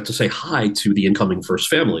got to say hi to the incoming first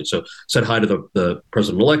family. So said hi to the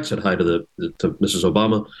president-elect, said hi to Mrs.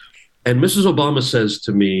 Obama. And Mrs. Obama says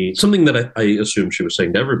to me something that I assume she was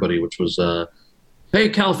saying to everybody, which was, hey,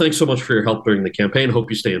 Cal, thanks so much for your help during the campaign. Hope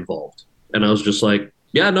you stay involved. And I was just like,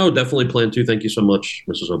 yeah, no, definitely plan to. Thank you so much,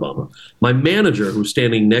 Mrs. Obama. My manager, who's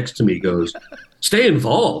standing next to me, goes, stay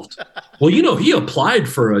involved. Well, he applied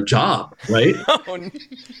for a job, right?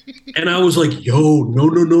 And I was like, yo,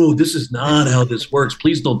 no, this is not how this works.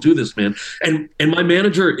 Please don't do this, man. And my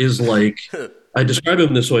manager is like, I describe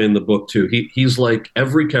him this way in the book, too. He's like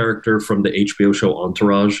every character from the HBO show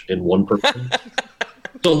Entourage in one person.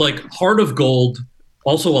 So, like, heart of gold,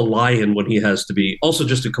 also a lion when he has to be, also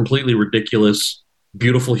just a completely ridiculous,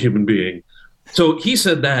 beautiful human being. So he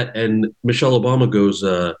said that, and Michelle Obama goes,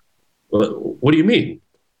 what do you mean?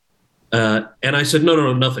 And I said,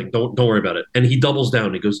 no, nothing. Don't worry about it. And he doubles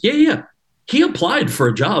down. He goes, yeah. He applied for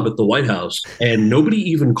a job at the White House, and nobody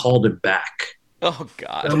even called him back. Oh,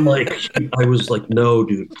 God. I was like, no,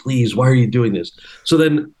 dude, please, why are you doing this? So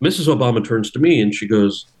then Mrs. Obama turns to me, and she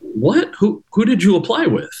goes, what? Who did you apply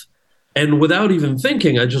with? And without even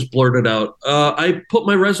thinking, I just blurted out, I put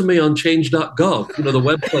my resume on change.gov, the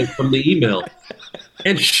website from the email.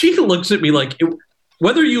 And she looks at me like,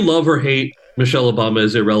 whether you love or hate Michelle Obama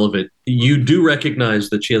is irrelevant. You do recognize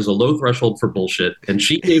that she has a low threshold for bullshit. And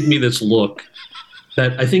she gave me this look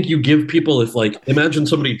that I think you give people if, like, imagine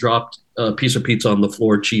somebody dropped a piece of pizza on the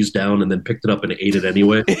floor, cheese down, and then picked it up and ate it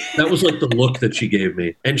anyway. That was like the look that she gave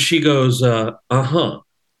me. And she goes, hey, Barack,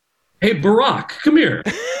 come here.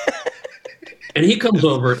 And he comes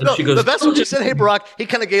over, and she goes... The best when she said, hey, Barack, he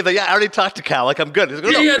kind of gave I already talked to Cal. Like, I'm good. He's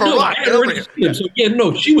like, Barack, I already seen him. So,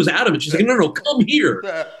 she was adamant. She's like, no, come here.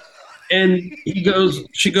 And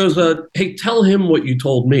she goes, hey, tell him what you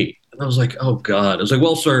told me. And I was like, oh, God. I was like,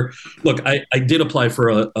 well, sir, look, I did apply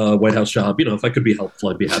for a White House job. If I could be helpful,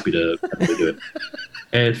 I'd be happy to do it.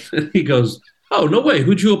 And he goes, oh, no way.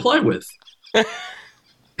 Who'd you apply with?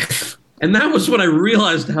 And that was when I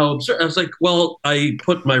realized how absurd. I was like, well, I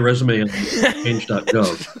put my resume on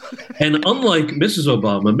change.gov. And unlike Mrs.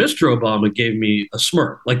 Obama, Mr. Obama gave me a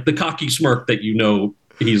smirk, like the cocky smirk that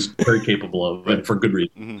he's very capable of, and for good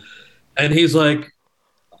reason. Mm-hmm. And he's like,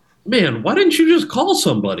 man, why didn't you just call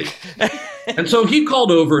somebody? And so he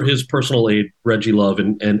called over his personal aide, Reggie Love,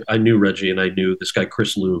 and I knew Reggie, and I knew this guy,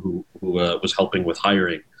 Chris Liu, who was helping with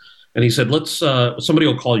hiring. And he said, somebody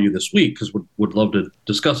will call you this week because would love to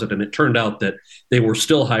discuss it. And it turned out that they were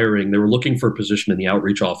still hiring. They were looking for a position in the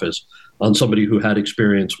outreach office on somebody who had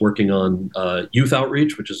experience working on youth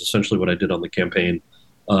outreach, which is essentially what I did on the campaign,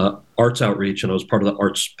 arts outreach, and I was part of the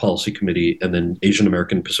arts policy committee, and then Asian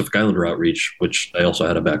American Pacific Islander outreach, which I also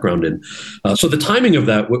had a background in. So the timing of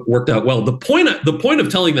that worked out well. The point of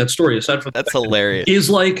telling that story, aside from that's hilarious, is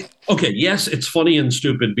like, okay, yes, it's funny and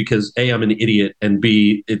stupid because A, I'm an idiot, and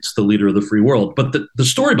B, it's the leader of the free world. But the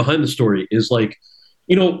story behind the story is like,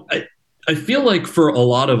 I feel like for a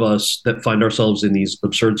lot of us that find ourselves in these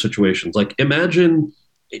absurd situations, like imagine.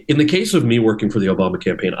 In the case of me working for the Obama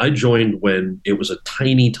campaign, I joined when it was a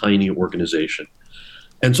tiny, tiny organization.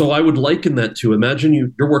 And so I would liken that to, imagine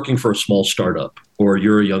you're working for a small startup, or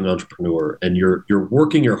you're a young entrepreneur, and you're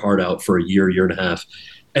working your heart out for a year and a half,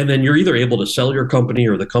 and then you're either able to sell your company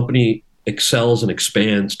or the company excels and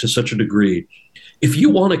expands to such a degree. If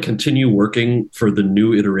you want to continue working for the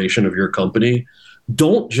new iteration of your company,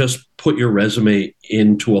 don't just put your resume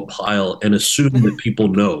into a pile and assume that people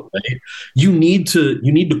know, right? You need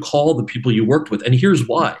to call the people you worked with. And here's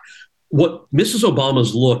why. What Mrs.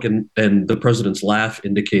 Obama's look and the president's laugh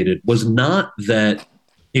indicated was not that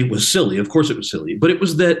it was silly. Of course it was silly, but it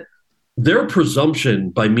was that their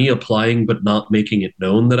presumption by me applying but not making it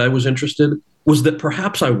known that I was interested was that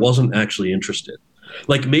perhaps I wasn't actually interested.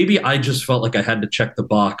 Like maybe I just felt like I had to check the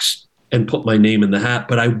box and put my name in the hat,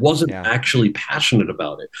 but I wasn't actually passionate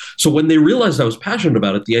about it. So when they realized I was passionate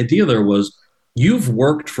about it, the idea there was, you've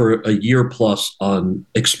worked for a year plus on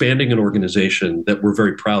expanding an organization that we're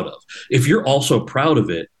very proud of. If you're also proud of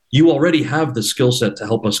it, you already have the skill set to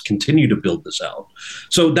help us continue to build this out.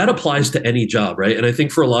 So that applies to any job, right? And I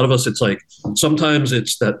think for a lot of us, it's like, sometimes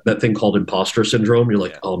it's that thing called imposter syndrome. You're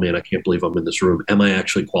like, oh man, I can't believe I'm in this room. Am I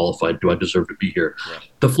actually qualified? Do I deserve to be here? Yeah.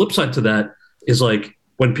 The flip side to that is like,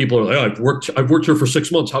 when people are like, oh, I've worked here for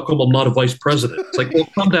 6 months. How come I'm not a vice president? It's like, well,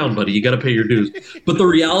 calm down, buddy. You got to pay your dues. But the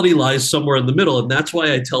reality lies somewhere in the middle. And that's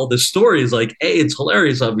why I tell this story is like, hey, it's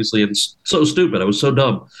hilarious, obviously. And it's so stupid. I was so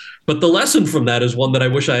dumb. But the lesson from that is one that I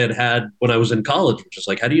wish I had when I was in college, which is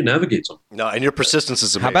like, how do you navigate something? No, and your persistence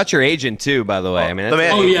is amazing. How about your agent, too, by the way? I mean,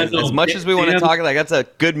 as much as we want to talk, like, that's a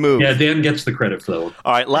good move. Yeah, Dan gets the credit for that one.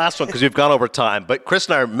 All right, last one, because we've gone over time. But Chris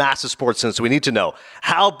and I are massive sports fans, so we need to know,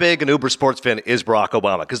 how big an uber sports fan is Barack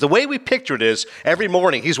Obama? Because the way we picture it is, every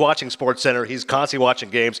morning he's watching SportsCenter, he's constantly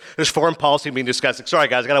watching games, there's foreign policy being discussed. Like, sorry,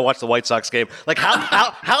 guys, I got to watch the White Sox game. Like,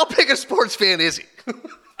 how big a sports fan is he?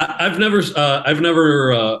 I've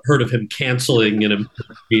never heard of him canceling in a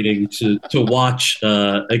meeting to watch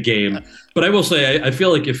a game. But I will say, I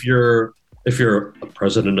feel like if you're a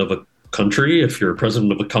president of a country, if you're a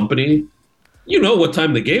president of a company, you know what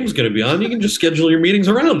time the game's going to be on. You can just schedule your meetings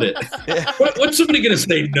around it. What's somebody going to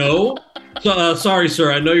say no? Sorry,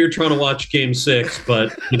 sir. I know you're trying to watch Game 6,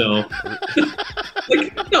 but no,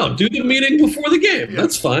 do the meeting before the game.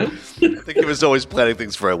 That's fine. I think he was always planning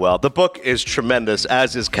things very well. The book is tremendous,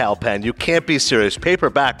 as is Kal Penn. You Can't Be Serious.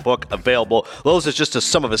 Paperback book available. Those are just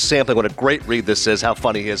some of his sampling. What a great read this is, how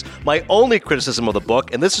funny he is. My only criticism of the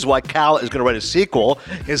book, and this is why Kal is going to write a sequel,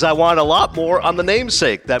 is I want a lot more on The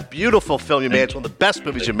Namesake, that beautiful film you made. It's one of the best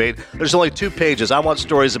movies you made. There's only 2 pages. I want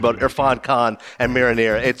stories about Irfan Khan and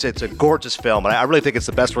Miran-Nir. It's a gorgeous film, and I really think it's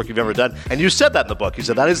the best work you've ever done. And you said that in the book. You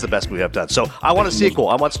said that is the best movie I've done. So I want a sequel.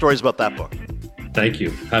 I want stories about that book. Thank you.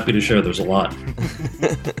 Happy to share. There's a lot.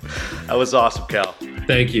 That was awesome, Kal.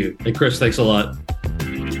 Thank you. And Chris, thanks a lot.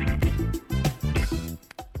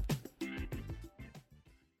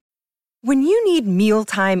 When you need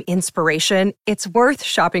mealtime inspiration, it's worth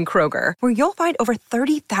shopping Kroger, where you'll find over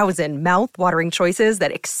 30,000 mouth-watering choices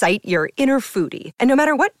that excite your inner foodie. And no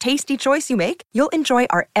matter what tasty choice you make, you'll enjoy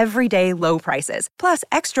our everyday low prices, plus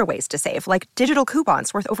extra ways to save, like digital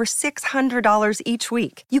coupons worth over $600 each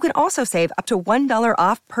week. You can also save up to $1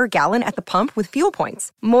 off per gallon at the pump with fuel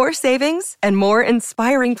points. More savings and more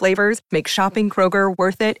inspiring flavors make shopping Kroger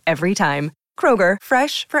worth it every time. Kroger,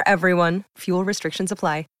 fresh for everyone. Fuel restrictions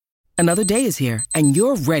apply. Another day is here, and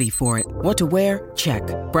you're ready for it. What to wear? Check.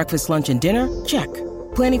 Breakfast, lunch, and dinner? Check.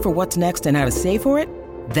 Planning for what's next and how to save for it?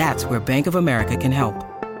 That's where Bank of America can help.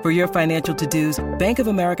 For your financial to-dos, Bank of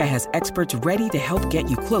America has experts ready to help get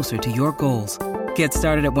you closer to your goals. Get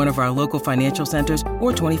started at one of our local financial centers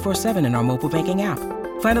or 24/7 in our mobile banking app.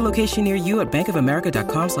 Find a location near you at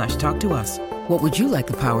bankofamerica.com/talktous. What would you like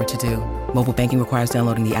the power to do? Mobile banking requires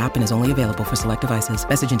downloading the app and is only available for select devices.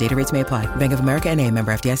 Message and data rates may apply. Bank of America N.A.,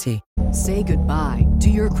 member FDIC. Say goodbye to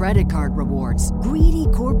your credit card rewards. Greedy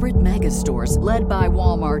corporate mega stores, led by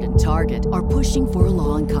Walmart and Target, are pushing for a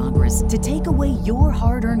law in Congress to take away your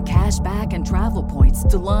hard-earned cash back and travel points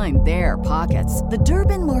to line their pockets. The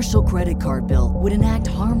Durbin-Marshall credit card bill would enact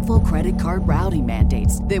harmful credit card routing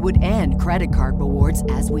mandates that would end credit card rewards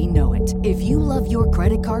as we know it. If you love your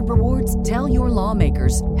credit card rewards, tell your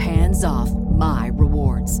lawmakers, hands off my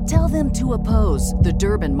rewards. Tell them to oppose the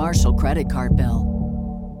Durbin-Marshall credit card bill.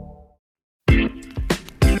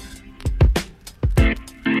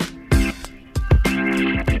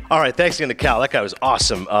 All right, thanks again to Kal. That guy was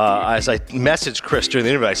awesome. As I messaged Chris during the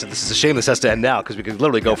interview, I said, this is a shame this has to end now because we could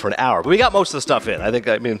literally go for an hour. But we got most of the stuff in.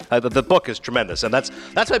 The book is tremendous. And that's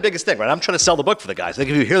my biggest thing, right? I'm trying to sell the book for the guys. I think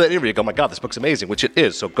if you hear that interview, you go, oh my God, this book's amazing, which it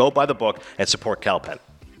is. So go buy the book and support Kal Penn.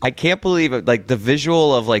 I can't believe it. Like the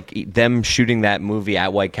visual of like them shooting that movie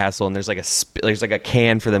at White Castle, and there's like a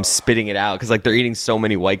can for them spitting it out because like they're eating so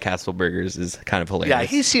many White Castle burgers is kind of hilarious. Yeah,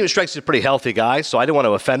 he strikes as a pretty healthy guy, so I didn't want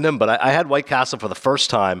to offend him. But I had White Castle for the first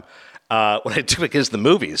time when I took my kids to the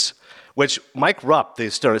movies. Which Mike Rupp, the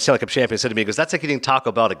Stanley Cup champion, said to me, he goes, that's like eating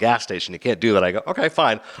Taco Bell at a gas station. You can't do that. I go, okay,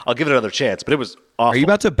 fine. I'll give it another chance. But it was awful. Are you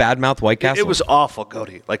about to badmouth White Castle? It was awful,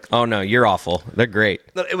 Cody. Like, oh, no, you're awful. They're great.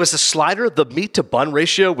 It was the slider. The meat to bun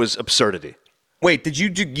ratio was absurdity. Wait, did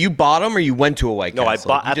you bought them or you went to a White Castle? No, I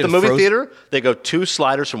bought at the movie theater. They go 2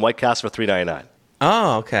 sliders from White Castle for $3.99.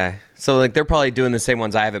 Oh, okay. So like they're probably doing the same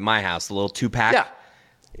ones I have at my house, the little 2-pack.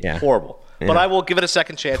 Yeah. Horrible. Yeah. But I will give it a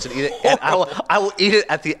second chance and eat it. And I will eat it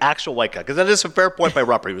at the actual White Castle because that is a fair point by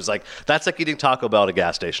Rupper. He was like, "That's like eating Taco Bell at a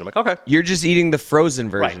gas station." I'm like, "Okay." You're just eating the frozen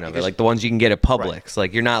version of it, like the ones you can get at Publix. Right.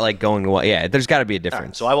 Like you're not like going to yeah. There's got to be a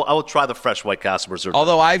difference. Right, so I will try the fresh White Castle Reserve.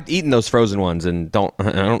 Although I've eaten those frozen ones and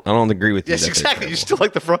I don't agree with you. Yes, exactly. You still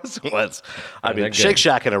like the frozen ones. I mean, Shake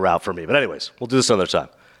Shack in a route for me. But anyways, we'll do this another time.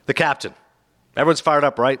 The Captain. Everyone's fired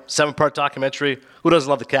up, right? 7-part documentary. Who doesn't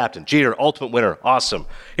love the Captain? Jeter, ultimate winner. Awesome.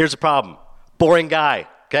 Here's the problem. Boring guy,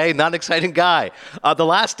 okay? Not an exciting guy. The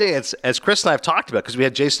Last Dance, as Chris and I have talked about, because we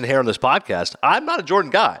had Jason Hare on this podcast, I'm not a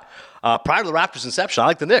Jordan guy. Prior to the Raptors' inception, I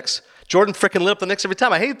like the Knicks. Jordan freaking lit up the Knicks every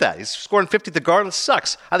time. I hate that. He's scoring 50 at the Garden. It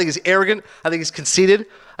sucks. I think he's arrogant. I think he's conceited.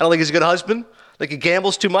 I don't think he's a good husband. I think he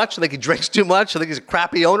gambles too much. I think he drinks too much. I think he's a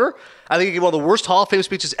crappy owner. I think he gave one of the worst Hall of Fame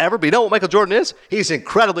speeches ever. But you know what Michael Jordan is? He's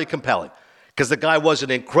incredibly compelling. Because the guy was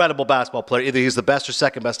an incredible basketball player. Either he's the best or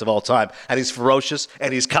second best of all time. And he's ferocious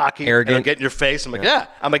and he's cocky. Arrogant. And he'll get in your face. I'm like, yeah.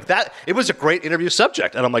 I'm like, that. It was a great interview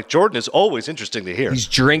subject. And I'm like, Jordan is always interesting to hear. He's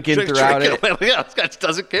drinking throughout it. Yeah, this guy just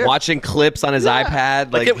doesn't care. Watching clips on his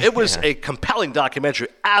iPad. Like it was a compelling documentary.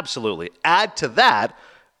 Absolutely. Add to that,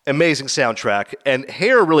 amazing soundtrack. And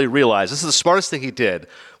Hare really realized, this is the smartest thing he did,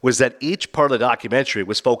 was that each part of the documentary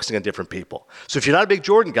was focusing on different people. So if you're not a big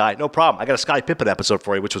Jordan guy, no problem. I got a Scottie Pippen episode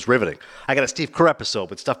for you, which was riveting. I got a Steve Kerr episode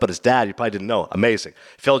with stuff about his dad you probably didn't know. Amazing.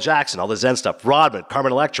 Phil Jackson, all the Zen stuff. Rodman,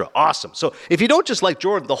 Carmen Electra. Awesome. So if you don't just like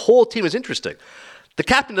Jordan, the whole team is interesting. The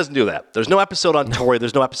Captain doesn't do that. There's no episode on Torrey.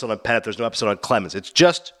 There's no episode on Pettit. There's no episode on Clemens. It's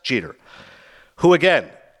just Jeter, who, again,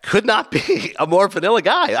 could not be a more vanilla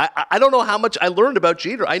guy. I don't know how much I learned about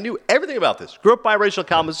Jeter. I knew everything about this. Grew up biracial in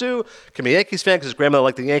Kalamazoo. Became a Yankees fan because his grandmother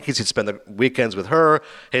liked the Yankees. He'd spend the weekends with her.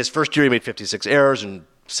 His first year, he made 56 errors in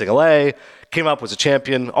single A. Came up, was a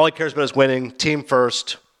champion. All he cares about is winning. Team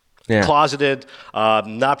first. Yeah. Closeted.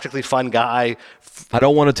 Not particularly fun guy. I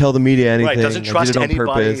don't want to tell the media anything. Right, doesn't trust anybody.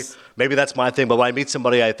 Purpose. Maybe that's my thing. But when I meet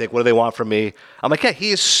somebody, I think, what do they want from me? I'm like, yeah, he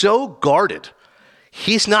is so guarded.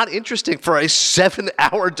 He's not interesting for a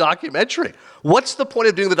 7-hour documentary. What's the point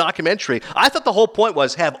of doing the documentary? I thought the whole point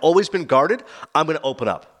was, hey, I've always been guarded. I'm going to open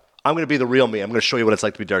up. I'm going to be the real me. I'm going to show you what it's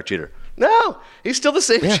like to be Derek Jeter. No, he's still the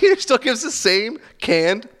same Jeter. Still gives the same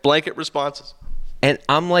canned blanket responses. And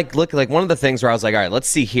I'm like, look, like one of the things where I was like, all right, let's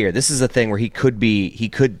see here. This is a thing where he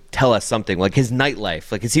could tell us something, like his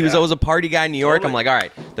nightlife. Like, because he was always a party guy in New York. Totally. I'm like, all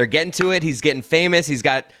right, they're getting to it. He's getting famous. He's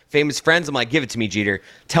got famous friends. I'm like, give it to me, Jeter.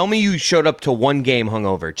 Tell me you showed up to one game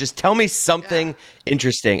hungover. Just tell me something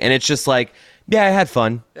interesting. And it's just like, yeah, I had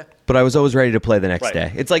fun, but I was always ready to play the next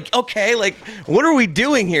day. It's like, okay, like, what are we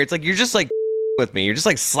doing here? It's like, you're just like with me. You're just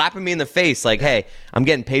like slapping me in the face like, hey, I'm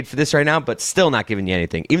getting paid for this right now, but still not giving you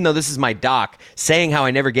anything. Even though this is my doc saying how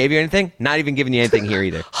I never gave you anything, not even giving you anything here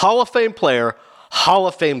either. Hall of Fame player, Hall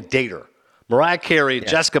of Fame dater. Mariah Carey,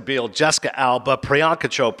 Jessica Biel, Jessica Alba, Priyanka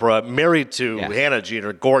Chopra, married to Hannah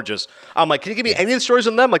Jeter, gorgeous. I'm like, can you give me any of the stories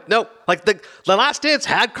on them? Like, no. Like, the Last Dance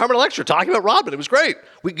had Carmen Electra talking about Rodman. It was great.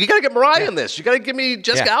 You got to get Mariah in this. You got to give me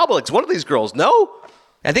Jessica Alba. It's one of these girls. No.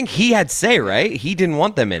 I think he had say, right? He didn't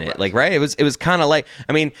want them in it. Like, right? It was kind of like,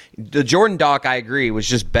 I mean, the Jordan doc, I agree, was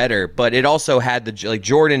just better, but it also had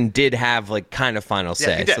Jordan did have like kind of final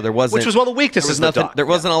say. So there wasn't, which was one of the weaknesses of the doc. There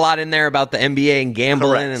wasn't a lot in there about the NBA and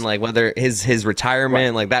gambling and like whether his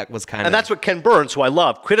retirement, like that was kind of. And that's what Ken Burns, who I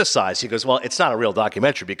love, criticized. He goes, well, it's not a real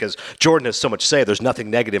documentary because Jordan has so much say. There's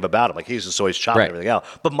nothing negative about him. Like he's just always chopping everything out.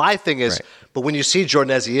 But my thing is, but when you see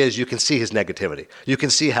Jordan as he is, you can see his negativity. You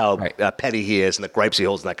can see how petty he is and the gripes he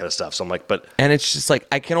holds and that kind of stuff. So I'm like, but. And it's just like,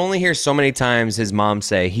 I can only hear so many times his mom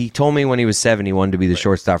say, he told me when he was 7 he wanted to be the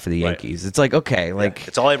shortstop for the Yankees. It's like, okay, like.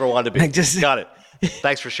 It's all I ever wanted to be. Got it.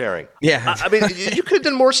 Thanks for sharing. Yeah. I mean, you could have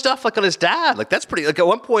done more stuff like on his dad. Like that's pretty, like at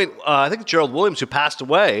one point, I think Gerald Williams, who passed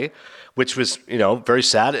away, which was, very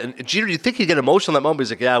sad. And Jeter, do you think he'd get emotional in that moment?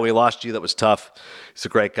 He's like, yeah, we lost you. That was tough. He's a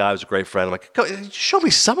great guy. He was a great friend. I'm like, show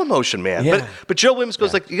me some emotion, man. Yeah. But Gerald Williams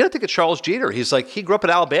goes like, you got to think of Charles Jeter. He's like, he grew up in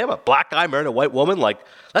Alabama. Black guy married a white woman. Like,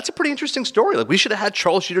 that's a pretty interesting story. Like, we should have had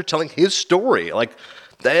Charles Jeter telling his story. Like,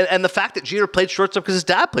 And the fact that Jeter played shortstop because his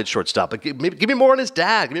dad played shortstop. Like, give me more on his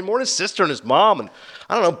dad. Give me more on his sister and his mom. And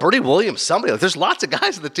I don't know, Bertie Williams, somebody. Like, there's lots of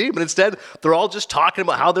guys on the team. But instead, they're all just talking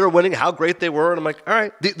about how they're winning, how great they were. And I'm like, all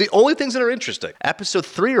right. The only things that are interesting, episode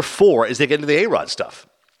 3 or 4, is they get into the A-Rod stuff.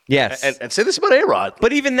 Yes. And say this about A-Rod.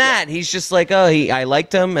 But even that, he's just like, I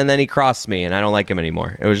liked him, and then he crossed me, and I don't like him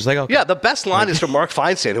anymore. It was just like, okay. Yeah, the best line is from Mark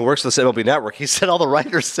Feinstein, who works for the MLB Network. He said all the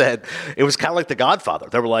writers said it was kind of like The Godfather.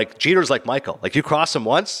 They were like, Jeter's like Michael. Like, you cross him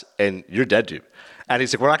once, and you're dead, dude. And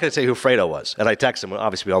he's like, we're not going to say who Fredo was. And I texted him,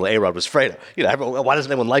 obviously we all know A-Rod was Fredo. Everyone, why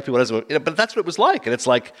doesn't anyone like me? But that's what it was like. And it's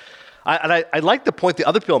like, I like the point the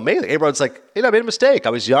other people made. Like, A-Rod's like, I made a mistake. I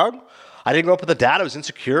was young. I didn't grow up with a dad. I was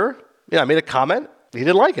insecure. I made a comment. He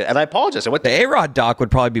didn't like it, and I apologize. The A-Rod doc would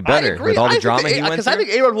probably be better with all the drama he went through. Because I think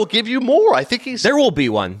A-Rod will give you more. I think There will be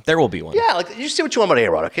one. Yeah, like, you see what you want about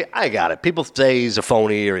A-Rod, okay? I got it. People say he's a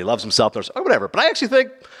phony or he loves himself or whatever, but I actually think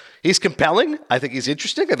he's compelling. I think he's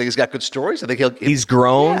interesting. I think he's got good stories. I think he's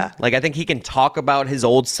grown. Yeah. Like, I think he can talk about his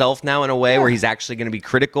old self now in a way where he's actually going to be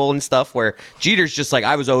critical and stuff, where Jeter's just like,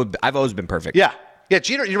 I've always been perfect. Yeah,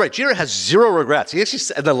 Jeter, you're right. Jeter has zero regrets. He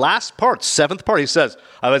actually, in the last part, 7th part, he says,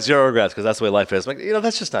 I've had zero regrets because that's the way life is. I'm like,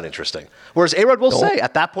 that's just not interesting. Whereas A-Rod will say,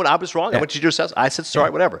 at that point, I was wrong. I went to Jeter says, I said sorry,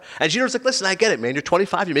 whatever. And Jeter's like, listen, I get it, man. You're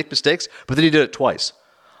 25, you make mistakes, but then you did it twice.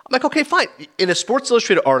 I'm like, okay, fine. In a Sports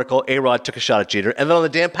Illustrated article, A-Rod took a shot at Jeter, and then on the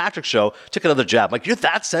Dan Patrick show, took another jab. I'm like, you're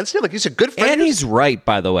that sensitive? Like, he's a good friend. And he's right,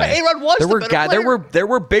 by the way. A-Rod was the better player. There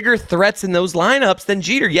were bigger threats in those lineups than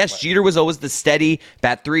Jeter. Yes, Jeter was always the steady,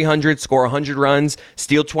 bat 300, score 100 runs,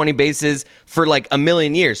 steal 20 bases for like a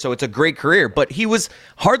million years. So it's a great career. But he was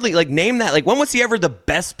hardly, like, name that. Like, when was he ever the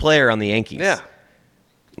best player on the Yankees? Yeah.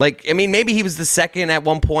 Like, I mean, maybe he was the second at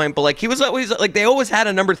one point, but like he was always like they always had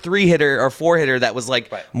a number 3 hitter or 4 hitter that was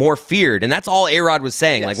like more feared, and that's all A-Rod was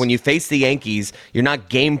saying. Yes. Like, when you face the Yankees, you're not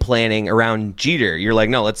game planning around Jeter. You're like,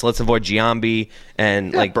 no, let's avoid Giambi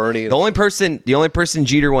and like Bernie. The only person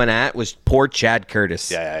Jeter went at was poor Chad Curtis.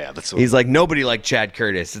 Yeah. He's like, nobody liked Chad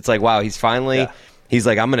Curtis. It's like, wow, he's finally. Yeah. He's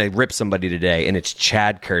like, I'm going to rip somebody today, and it's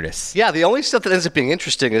Chad Curtis. Yeah, the only stuff that ends up being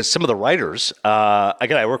interesting is some of the writers.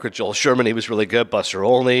 Again, I work with Joel Sherman. He was really good. Buster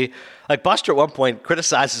Olney. Like, Buster at one point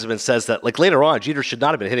criticizes him and says that, like, later on, Jeter should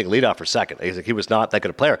not have been hitting leadoff for second. He's like, he was not that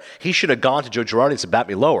good a player. He should have gone to Joe Girardi and said, bat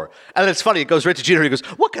me lower. And then it's funny. It goes right to Jeter. He goes,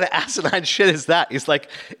 what kind of asinine shit is that? He's like,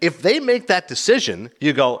 if they make that decision,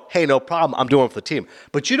 you go, hey, no problem. I'm doing it for the team.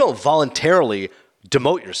 But you don't voluntarily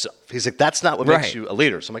demote yourself. He's like, that's not what makes you a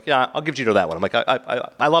leader. So I'm like, yeah, I'll give Jeter that one. I'm like,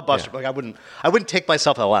 I love Buster. Yeah. Like, I wouldn't take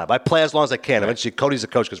myself out of the lineup. I play as long as I can. Eventually, Cody's the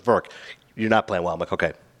coach because Verk, you're not playing well. I'm like,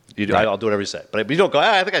 okay, you do. I'll do whatever you say. But you don't go,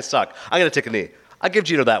 I think I suck. I'm going to take a knee. I give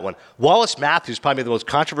Jeter that one. Wallace Matthews probably made the most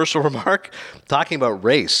controversial remark talking about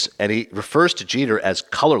race, and he refers to Jeter as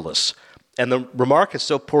colorless. And the remark is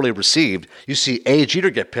so poorly received, you see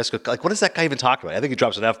Jeter get pissed. Like, what is that guy even talking about? I think he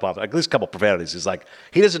drops an F-bomb, like at least a couple profanities. He's like,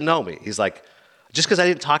 he doesn't know me. He's like, just because I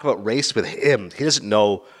didn't talk about race with him, he doesn't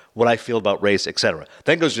know what I feel about race, etc.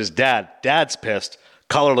 Then goes to his dad. Dad's pissed.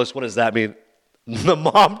 Colorless, what does that mean? The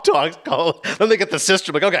mom talks colorless. Then they get the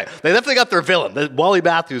sister. Like, okay, they definitely got their villain. Wally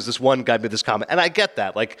Matthews, this one guy made this comment. And I get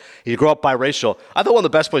that. Like, you grow up biracial. I thought one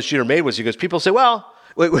of the best points Jeter made was he goes, people say, well,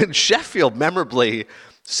 when Sheffield memorably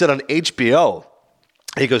said on HBO,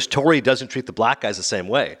 he goes, Torrey doesn't treat the black guys the same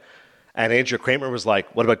way. And Andrew Kramer was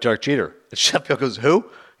like, what about Derek Jeter? And Sheffield goes, who?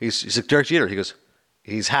 He's like, Derek Jeter. He goes,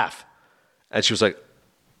 he's half. And she was like,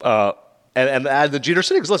 and the Jeter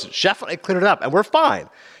said, he goes, listen, Sheffield, I cleared it up, and we're fine.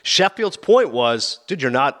 Sheffield's point was, dude, you're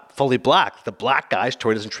not fully black. The black guys,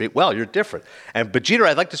 Torrey doesn't treat well. You're different. But Jeter,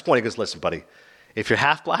 I like this point. He goes, listen, buddy, if you're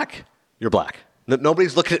half black, you're black.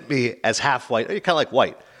 Nobody's looking at me as half white. You're kind of like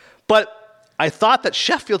white. But I thought that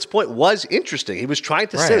Sheffield's point was interesting. He was trying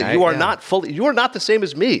to say that you are not the same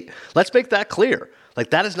as me. Let's make that clear. Like,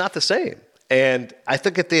 that is not the same. And I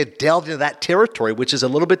think if they had delved into that territory, which is a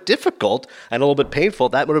little bit difficult and a little bit painful,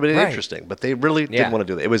 that would have been interesting. But they really didn't want to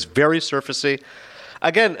do that. It was very surfacey.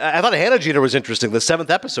 Again, I thought Hannah Jeter was interesting. The 7th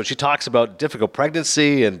episode, she talks about difficult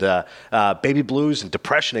pregnancy and baby blues and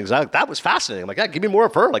depression, anxiety. That was fascinating. I'm like, yeah, give me more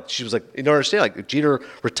of her. Like, she was like, you don't understand. Like, Jeter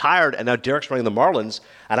retired, and now Derek's running the Marlins,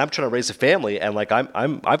 and I'm trying to raise a family, and like,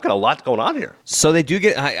 I've got a lot going on here. So they do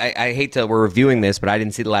get. I hate that we're reviewing this, but I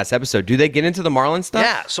didn't see the last episode. Do they get into the Marlins stuff?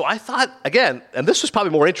 Yeah. So I thought, again, and this was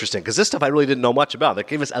probably more interesting because this stuff I really didn't know much about. They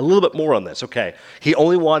gave us a little bit more on this. Okay, he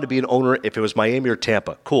only wanted to be an owner if it was Miami or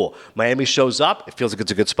Tampa. Cool. Miami shows up. It feels like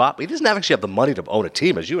it's a good spot, but he doesn't actually have the money to own a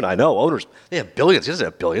team, as you and I know. Owners, they have billions. He doesn't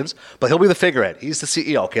have billions, but he'll be the figurehead. He's the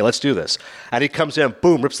CEO. Okay, let's do this. And he comes in,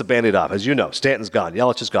 boom, rips the Band-Aid off. As you know, Stanton's gone.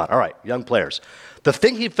 Yelich is gone. All right, young players. The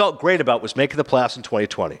thing he felt great about was making the playoffs in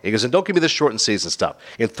 2020. He goes, and don't give me this shortened season stuff.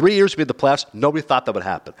 In 3 years, we made the playoffs. Nobody thought that would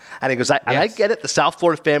happen. And he goes, I get it. The South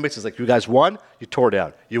Florida fan base is like, you guys won, you tore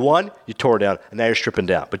down. You won, you tore down, and now you're stripping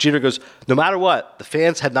down. But Jeter goes, no matter what, the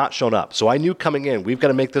fans had not shown up. So I knew coming in, we've got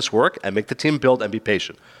to make this work and make the team build and be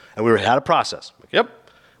patient. And we had a process. Like, yep.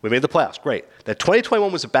 We made the playoffs. Great. That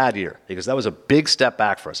 2021 was a bad year because that was a big step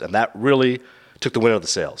back for us, and that really took the wind out of the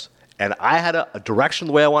sails. And I had a direction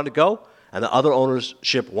the way I wanted to go, and the other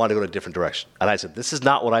ownership wanted to go in a different direction. And I said, this is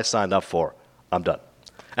not what I signed up for. I'm done.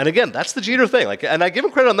 And again, that's the Jeter thing. And I give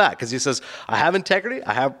him credit on that because he says, I have integrity,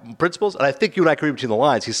 I have principles, and I think you and I can read between the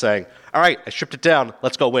lines. He's saying, all right, I stripped it down.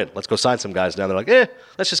 Let's go win. Let's go sign some guys down. They're like,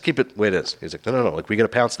 let's just keep it the way it is. He's like, no. Like, we got to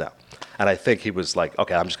pounce now. And I think he was like,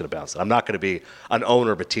 okay, I'm just going to bounce it. I'm not going to be an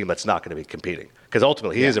owner of a team that's not going to be competing because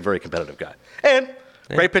ultimately he is a very competitive guy. And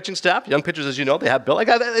great pitching staff, young pitchers, as you know, they have built.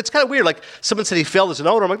 It's kind of weird. Like, someone said he failed as an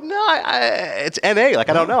owner. I'm like, no, it's NA. Like,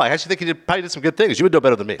 I don't know. I actually think he probably did some good things. You would know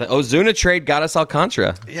better than me. The Ozuna trade got us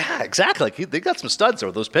Alcantara. Yeah, exactly. Like, they got some studs there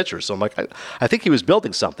with those pitchers. So I'm like, I think he was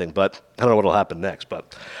building something, but I don't know what will happen next.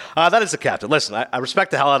 But that is the captain. Listen, I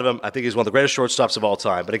respect the hell out of him. I think he's one of the greatest shortstops of all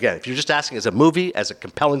time. But again, if you're just asking as a movie, as a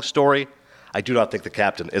compelling story, I do not think the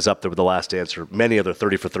captain is up there with The Last Dance or many other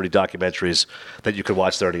 30 for 30 documentaries that you could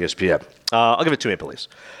watch there on ESPN. I'll give it 2 Maple Leafs.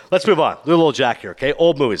 Let's move on. Do a little Jack here, okay?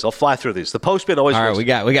 Old movies. I'll fly through these. The Postman always rings. All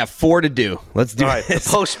right, we got 4 to do. Let's do this.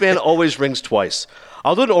 The Postman always rings twice.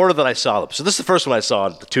 I'll do an order that I saw them. So this is the first one I saw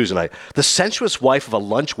on Tuesday night. The sensuous wife of a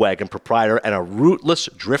lunch wagon proprietor and a rootless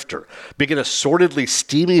drifter begin a sordidly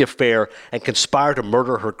steamy affair and conspire to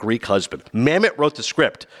murder her Greek husband. Mamet wrote the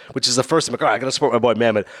script, which is the first time, like, all right, I got to support my boy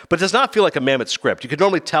Mamet. But it does not feel like a Mamet script. You could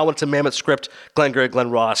normally tell when it's a Mamet script, Glenn Gary, Glenn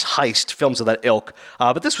Ross, Heist, films of that ilk.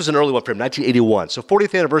 But this was an early one for him, 1981. So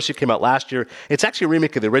 40th anniversary came out last year. It's actually a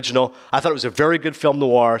remake of the original. I thought it was a very good film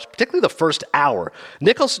noir, particularly the first hour.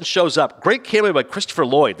 Nicholson shows up. Great cameo by Christopher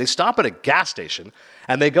Lloyd. They stop at a gas station,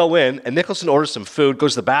 and they go in, and Nicholson orders some food,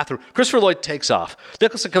 goes to the bathroom. Christopher Lloyd takes off.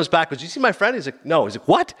 Nicholson comes back, goes, "Did you see my friend?" He's like, "No." He's like,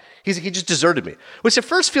 "What?" He's like, "He just deserted me." Which at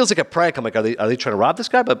first feels like a prank. I'm like, are they trying to rob this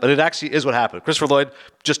guy? But it actually is what happened. Christopher Lloyd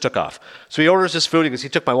just took off. So he orders his food. He goes, "He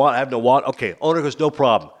took my wallet. I have no wallet." Okay. Owner goes, "No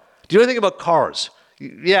problem. Do you know anything about cars?"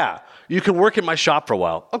 "Yeah. You can work in my shop for a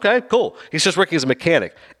while." "Okay, cool." He starts working as a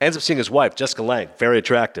mechanic. Ends up seeing his wife, Jessica Lange, very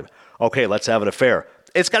attractive. Okay, let's have an affair.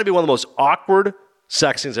 It's got to be one of the most awkward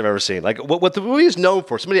sex scenes I've ever seen. Like, what the movie is known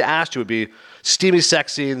for, somebody asked you, would be steamy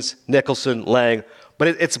sex scenes, Nicholson, Lange, but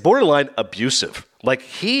it's borderline abusive. Like,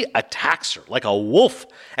 he attacks her like a wolf.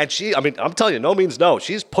 And she, I mean, I'm telling you, no means no.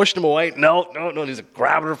 She's pushing him away. No. He's like,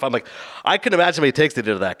 grabbing her. I'm like, I can imagine how many takes they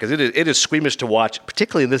did of that, because it is squeamish to watch,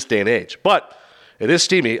 particularly in this day and age. But it is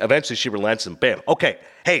steamy. Eventually, she relents and bam. Okay,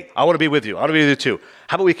 hey, I want to be with you. I want to be with you too.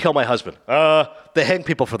 How about we kill my husband? They hang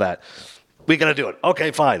people for that. We got to do it. Okay,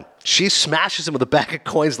 fine. She smashes him with a bag of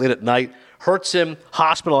coins late at night, hurts him,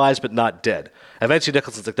 hospitalized but not dead. Eventually,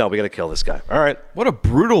 Nicholson's like, no, we got to kill this guy. All right. What a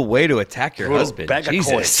brutal way to attack your husband. Bag of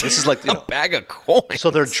coins. This is like, a bag of coins. So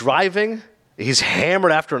they're driving. He's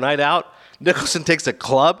hammered after a night out. Nicholson takes a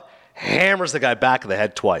club, hammers the guy back in the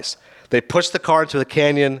head twice. They push the car into the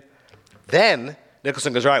canyon. Then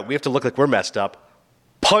Nicholson goes, all right, we have to look like we're messed up.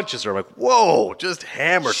 Punches her. I'm like, whoa, just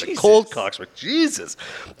hammers. A cold cocks. I'm like, Jesus.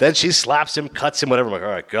 Then she slaps him, cuts him, whatever. I'm like, all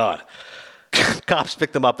right, God. Cops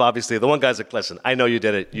pick them up, obviously. The one guy's like, listen, I know you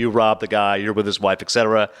did it. You robbed the guy. You're with his wife,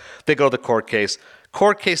 etc. They go to the court case.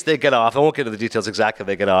 Court case, they get off. I won't get into the details exactly how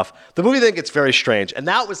they get off. The movie then gets very strange. And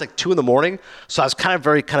now it was like 2 a.m, so I was kind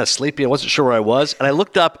of sleepy. I wasn't sure where I was. And I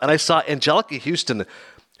looked up, and I saw Angelica Houston,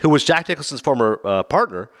 who was Jack Nicholson's former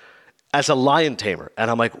partner, as a lion tamer.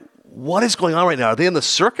 And I'm like, what is going on right now? Are they in the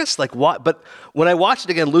circus? Like, what? But when I watched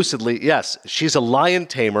it again lucidly, yes, she's a lion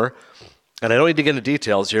tamer. And I don't need to get into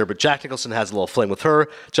details here, but Jack Nicholson has a little fling with her.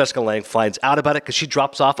 Jessica Lange finds out about it because she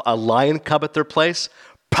drops off a lion cub at their place.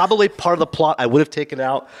 Probably part of the plot I would have taken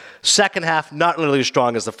out. Second half, not nearly as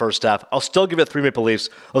strong as the first half. I'll still give it 3 Maple Leafs.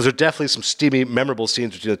 Those are definitely some steamy, memorable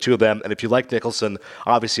scenes between the two of them. And if you like Nicholson,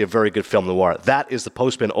 obviously a very good film noir. That is The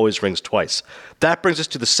Postman Always Rings Twice. That brings us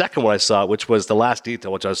to the second one I saw, which was The Last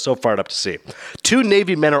Detail, which I was so fired up to see. 2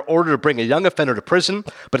 Navy men are ordered to bring a young offender to prison,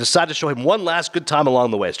 but decide to show him one last good time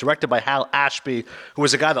along the way. It's directed by Hal Ashby, who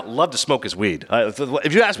was a guy that loved to smoke his weed.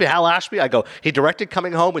 If you ask me Hal Ashby, I go, he directed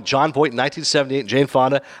Coming Home with John Voight in 1978, Jane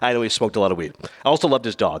Fonda. I know he smoked a lot of weed. I also loved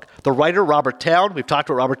his dog. The writer, Robert Towne. We've talked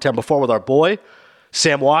about Robert Towne before with our boy,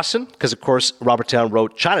 Sam Wasson, because, of course, Robert Towne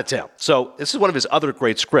wrote Chinatown. So this is one of his other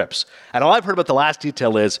great scripts. And all I've heard about The Last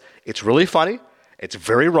Detail is it's really funny, it's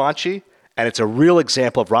very raunchy, And it's a real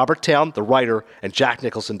example of Robert Towne, the writer, and Jack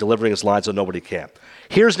Nicholson delivering his lines so nobody can.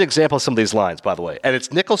 Here's an example of some of these lines, by the way. And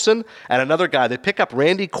it's Nicholson and another guy. They pick up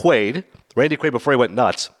Randy Quaid before he went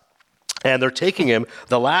nuts. And they're taking him,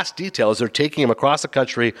 the last detail is they're taking him across the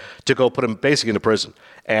country to go put him basically into prison.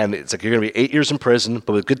 And it's like, you're going to be 8 years in prison,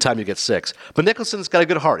 but with good time you get 6. But Nicholson's got a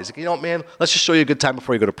good heart. He's like, you know what, man, let's just show you a good time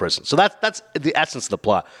before you go to prison. So that's the essence of the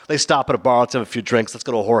plot. They stop at a bar, let's have a few drinks, let's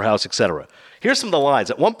go to a whorehouse, etc. Here's some of the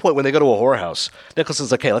lines. At one point when they go to a whorehouse,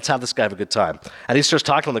 Nicholson's like, hey, let's have this guy have a good time. And he starts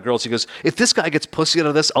talking to the girls. He goes, if this guy gets pussy out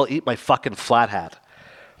of this, I'll eat my fucking flat hat.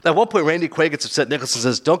 At one point, Randy Quaid gets upset. Nicholson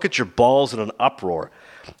says, don't get your balls in an uproar.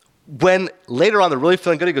 When later on they're really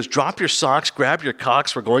feeling good, he goes, drop your socks, grab your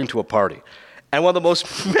cocks, we're going to a party. And one of the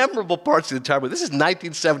most memorable parts of the entire movie, this is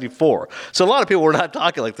 1974, so a lot of people were not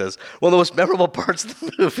talking like this. One of the most memorable parts of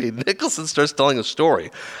the movie, Nicholson starts telling a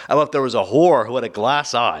story about there was a whore who had a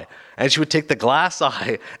glass eye, and she would take the glass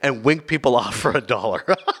eye and wink people off for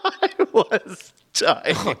 $1. I was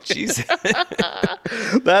dying. Oh, Jesus.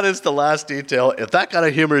 That is the last detail. If that kind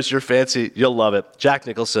of humor is your fancy, you'll love it. Jack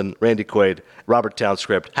Nicholson, Randy Quaid, Robert Towne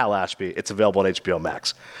script, Hal Ashby. It's available on HBO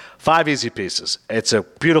Max. 5 Easy Pieces. It's a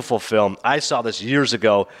beautiful film. I saw this years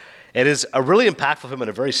ago. It is a really impactful film and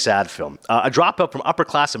a very sad film. A dropout from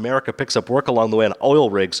upper-class America picks up work along the way on oil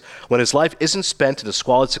rigs when his life isn't spent in a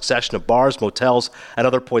squalid succession of bars, motels, and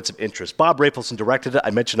other points of interest. Bob Rafelson directed it.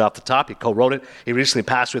 I mentioned off the top. He co-wrote it. He recently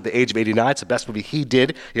passed away at the age of 89. It's the best movie he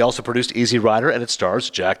did. He also produced Easy Rider, and it stars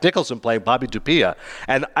Jack Nicholson playing Bobby Dupia.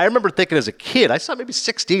 And I remember thinking as a kid, I saw maybe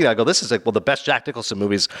 16, I go, this is like, well, the best Jack Nicholson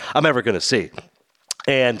movies I'm ever going to see.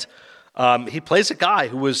 And he plays a guy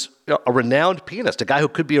who was a renowned pianist, a guy who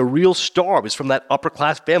could be a real star. He was from that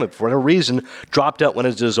upper-class family, but for whatever reason, dropped out, went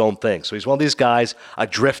into his own thing. So he's one of these guys, a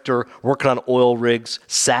drifter, working on oil rigs,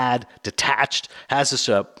 sad, detached, has this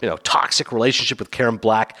toxic relationship with Karen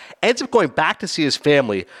Black, ends up going back to see his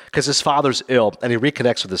family because his father's ill, and he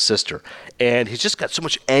reconnects with his sister. And he's just got so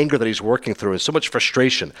much anger that he's working through and so much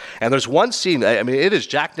frustration. And there's one scene, I mean, it is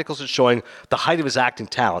Jack Nicholson showing the height of his acting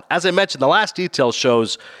talent. As I mentioned, the last detail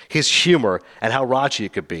shows his humor and how raunchy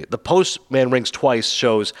it could be. The Postman Rings Twice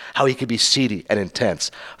shows how he can be seedy and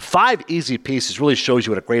intense. 5 Easy Pieces really shows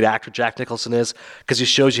you what a great actor Jack Nicholson is because he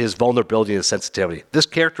shows you his vulnerability and his sensitivity. This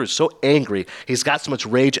character is so angry. He's got so much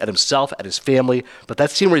rage at himself, at his family, but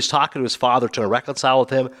that scene where he's talking to his father trying to reconcile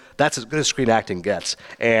with him, that's as good as screen acting gets.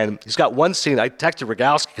 And he's got one scene, I texted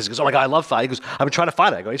Rogalski because he goes, oh my God, I love 5. He goes, I've been trying to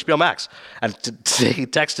find it. I go, HBO Max. And today he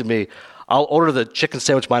texted me, I'll order the chicken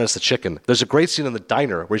sandwich minus the chicken. There's a great scene in the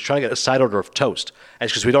diner where he's trying to get a side order of toast. And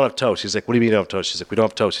she goes, we don't have toast. He's like, what do you mean you don't have toast? She's like, we don't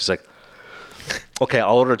have toast. He's like, okay,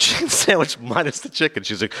 I'll order a chicken sandwich minus the chicken.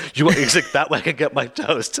 She's like, he's like, that way I can get my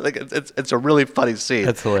toast. Like, it's a really funny scene.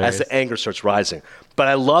 That's hilarious. As the anger starts rising. But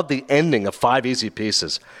I love the ending of 5 Easy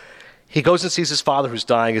Pieces. He goes and sees his father who's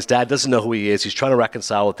dying. His dad doesn't know who he is. He's trying to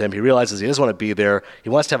reconcile with him. He realizes he doesn't want to be there. He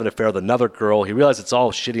wants to have an affair with another girl. He realizes it's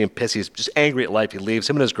all shitty and pissy. He's just angry at life. He leaves.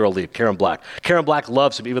 Him and his girl leave, Karen Black. Karen Black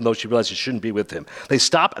loves him even though she realizes she shouldn't be with him. They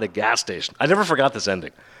stop at a gas station. I never forgot this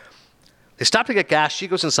ending. They stop to get gas. She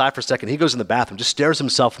goes inside for a second. He goes in the bathroom, just stares at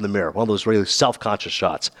himself in the mirror. One of those really self-conscious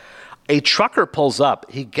shots. A trucker pulls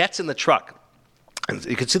up. He gets in the truck. And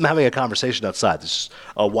you can see them having a conversation outside. This is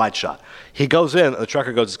a wide shot. He goes in, and the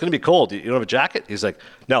trucker goes, it's going to be cold. You don't have a jacket? He's like,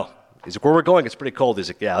 no. He's like, where we're going, it's pretty cold. He's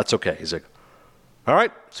like, yeah, that's okay. He's like, all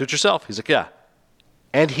right, suit yourself. He's like, yeah.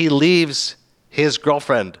 And he leaves his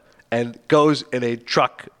girlfriend and goes in a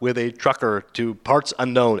truck with a trucker to parts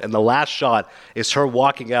unknown. And the last shot is her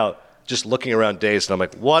walking out, just looking around dazed. And I'm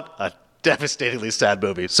like, what a devastatingly sad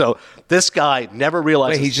movie. So this guy never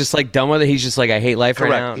realizes. Wait, he's just like done with it? He's just like, I hate life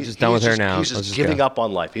right now. I'm just done with her now. He's just giving up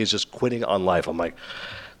on life. He's just quitting on life. I'm like,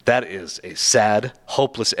 that is a sad,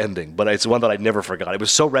 hopeless ending, but it's one that I never forgot. It was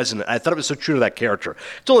so resonant. I thought it was so true to that character.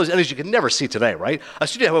 It's one of those endings you can never see today, right? A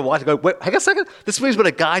studio would watch and go, wait, hang on a second. This movie's about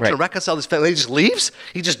a guy trying to reconcile his family. He just leaves?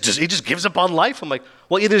 He just gives up on life? I'm like,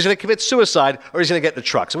 well, either he's going to commit suicide or he's going to get in the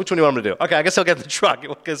truck. So which one do you want him to do? Okay, I guess I'll get in the truck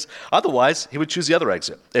because otherwise he would choose the other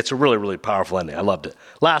exit. It's a really, really powerful ending. I loved it.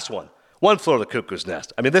 Last one. One Flew Over the Cuckoo's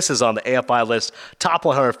Nest. I mean, this is on the AFI list, top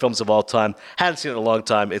 100 films of all time. Hadn't seen it in a long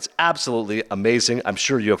time. It's absolutely amazing. I'm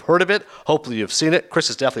sure you have heard of it. Hopefully you've seen it. Chris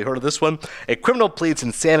has definitely heard of this one. A criminal pleads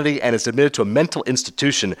insanity and is admitted to a mental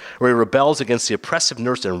institution where he rebels against the oppressive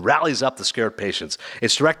nurse and rallies up the scared patients.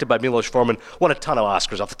 It's directed by Milos Forman. Won a ton of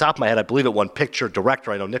Oscars. Off the top of my head, I believe it won picture,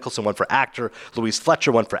 director. I know Nicholson won for actor. Louise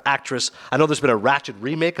Fletcher won for actress. I know there's been a Ratched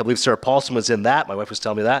remake. I believe Sarah Paulson was in that. My wife was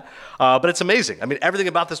telling me that. But it's amazing. I mean, everything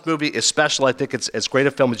about this movie is special. I think it's as great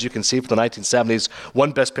a film as you can see from the 1970s.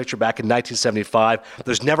 Won Best Picture back in 1975.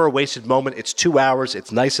 There's never a wasted moment. It's 2 hours.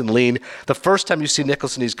 It's nice and lean. The first time you see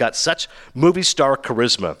Nicholson, he's got such movie star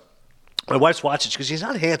charisma. My wife's watching. She goes, he's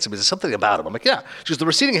not handsome. There's something about him. I'm like, yeah. She goes, the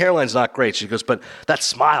receding hairline's not great. She goes, but that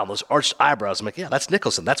smile, those arched eyebrows. I'm like, yeah, that's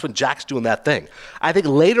Nicholson. That's when Jack's doing that thing. I think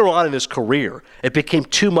later on in his career, it became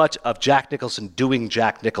too much of Jack Nicholson doing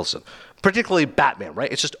Jack Nicholson. Particularly Batman,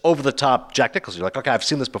 right? It's just over-the-top Jack Nicholson. You're like, okay, I've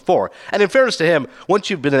seen this before. And in fairness to him,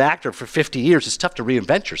 once you've been an actor for 50 years, it's tough to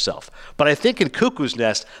reinvent yourself. But I think in Cuckoo's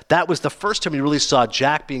Nest, that was the first time you really saw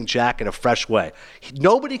Jack being Jack in a fresh way.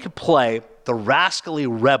 Nobody could play the rascally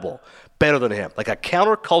rebel better than him. Like a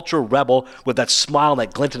counterculture rebel with that smile and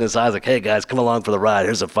that glint in his eyes, like, hey guys, come along for the ride.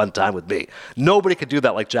 Here's a fun time with me. Nobody could do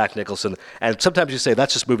that like Jack Nicholson. And sometimes you say,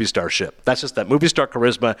 that's just movie star shit. That's just that movie star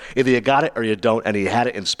charisma. Either you got it or you don't, and he had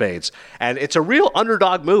it in spades. And it's a real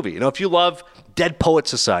underdog movie. You know, if you love Dead Poet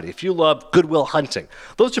Society, if you love Good Will Hunting,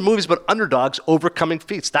 those are movies about underdogs overcoming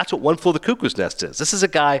feats. That's what One Flew of the Cuckoo's Nest is. This is a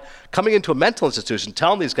guy coming into a mental institution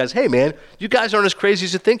telling these guys, hey man, you guys aren't as crazy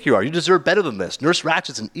as you think you are. You deserve better than this. Nurse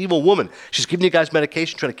Ratchet's an evil woman. She's giving you guys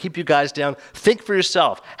medication, trying to keep you guys down. Think for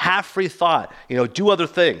yourself. Have free thought. You know, do other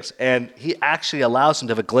things. And he actually allows him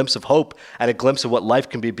to have a glimpse of hope and a glimpse of what life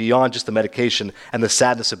can be beyond just the medication and the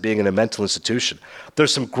sadness of being in a mental institution.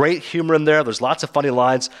 There's some great humor in there. There's lots of funny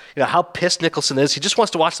lines. You know, how pissed Nicholson is. He just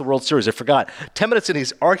wants to watch the World Series. I forgot. 10 minutes in,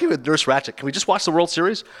 he's arguing with Nurse Ratchet. Can we just watch the World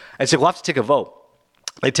Series? And he's like, we'll have to take a vote.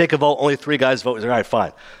 They take a vote. Only 3 guys vote. He's like, all right,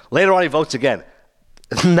 fine. Later on, he votes again.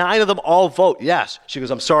 9 of them all vote yes. She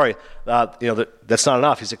goes, I'm sorry, that's not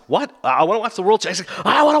enough. He's like, what? I want to watch the World Series. He's like,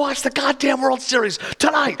 I want to watch the goddamn World Series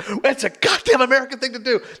tonight. It's a goddamn American thing to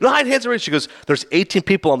do. 9 hands are raised. She goes, there's 18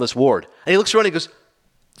 people on this ward. And he looks around and he goes,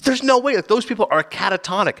 there's no way. Like, those people are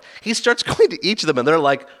catatonic. He starts going to each of them, and they're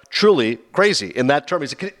like truly crazy in that term.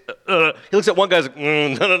 He's like, he looks at one guy, he's like,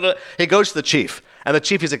 no. He goes to the chief. And the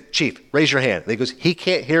chief, he's like, Chief, raise your hand. And he goes, he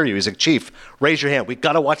can't hear you. He's like, Chief, raise your hand. We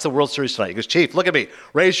got to watch the World Series tonight. He goes, Chief, look at me.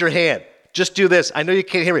 Raise your hand. Just do this. I know you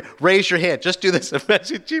can't hear me. Raise your hand. Just do this. And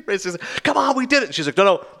Chief raises his hand. Come on, we did it. And she's like,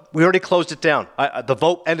 no, we already closed it down. The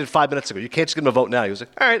vote ended 5 minutes ago. You can't just give him a vote now. He was like,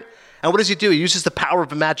 all right. And what does he do? He uses the power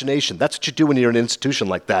of imagination. That's what you do when you're in an institution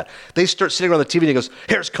like that. They start sitting around the TV and he goes,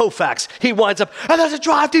 here's Koufax. He winds up, and there's a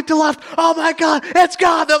drive deep to left. Oh my God, it's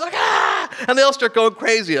gone. They're like, ah! And they all start going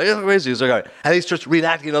crazy. He's like, all right. And he starts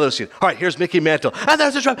reenacting another scene. All right, here's Mickey Mantle. And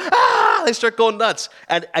there's a drive. Ah! They start going nuts.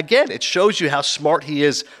 And again, it shows you how smart he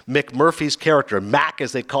is, McMurphy's character, Mac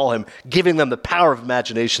as they call him, giving them the power of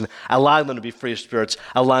imagination, allowing them to be free spirits,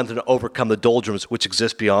 allowing them to overcome the doldrums which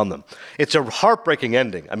exist beyond them. It's a heartbreaking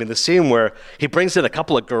ending. I mean, the scene where he brings in a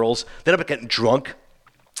couple of girls, they end up getting drunk.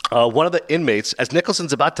 One of the inmates, as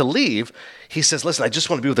Nicholson's about to leave, he says, listen, I just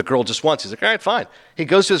want to be with a girl just once. He's like, all right, fine. He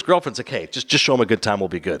goes to his girlfriend and says, like, hey, just show him a good time, we'll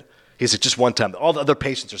be good. He's like, just one time. All the other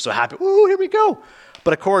patients are so happy. Ooh, here we go.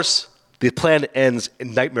 But of course, the plan ends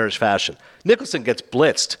in nightmarish fashion. Nicholson gets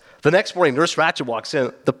blitzed. The next morning, Nurse Ratchet walks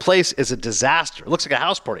in. The place is a disaster. It looks like a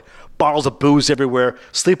house party. Bottles of booze everywhere,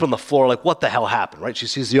 sleep on the floor. Like, what the hell happened, right? She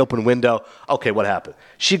sees the open window. Okay, what happened?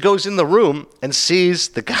 She goes in the room and sees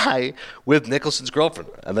the guy with Nicholson's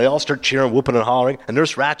girlfriend. And they all start cheering, whooping and hollering. And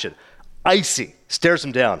Nurse Ratchet, icy, stares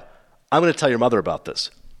him down. I'm going to tell your mother about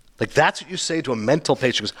this. Like, that's what you say to a mental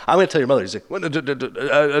patient. She goes, I'm going to tell your mother. He's like, no, I'm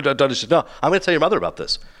going to tell your mother about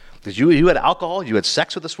this. Because you had alcohol, you had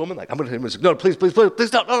sex with this woman. Like, I'm going to tell him, no, please,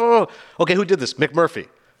 no. Okay, who did this? McMurphy.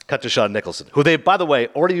 Cut to Sean Nicholson, who they, by the way,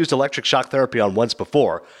 already used electric shock therapy on once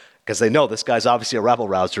before, because they know this guy's obviously a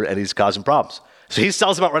rabble-rouser and he's causing problems. So he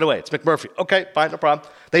sells him out right away. It's McMurphy. Okay, fine, no problem.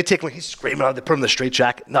 They take him, he's screaming out, they put him in the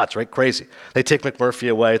straitjacket. Nuts, right? Crazy. They take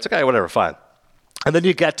McMurphy away. It's okay, whatever, fine. And then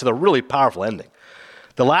you get to the really powerful ending.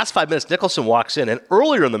 The last 5 minutes, Nicholson walks in, and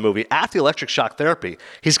earlier in the movie, after the electric shock therapy,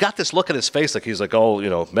 he's got this look on his face like he's like,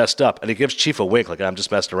 oh, messed up. And he gives Chief a wink like, I'm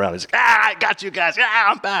just messing around. He's like, I got you guys.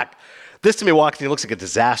 I'm back. This to me walks in, he looks like a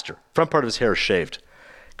disaster. Front part of his hair is shaved.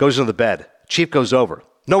 Goes into the bed. Chief goes over.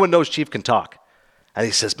 No one knows Chief can talk. And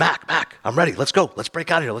he says, Mac, I'm ready. Let's go. Let's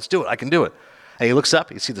break out of here. Let's do it. I can do it. And he looks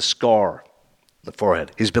up. You see the scar on the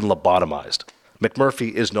forehead. He's been lobotomized.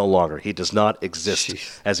 McMurphy is no longer. He does not exist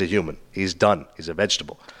as a human. He's done. He's a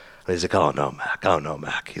vegetable. And he's like, oh, no,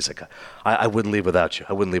 Mac. He's like, I wouldn't leave without you.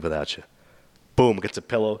 I wouldn't leave without you. Boom, gets a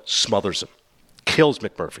pillow, smothers him. Kills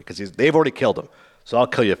McMurphy because they've already killed him. So I'll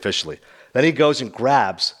kill you officially. Then he goes and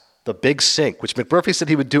grabs the big sink, which McMurphy said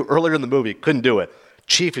he would do earlier in the movie. Couldn't do it.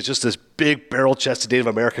 Chief is just this big barrel-chested Native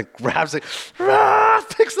American, grabs it,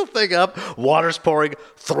 picks the thing up, water's pouring,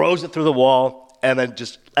 throws it through the wall. and then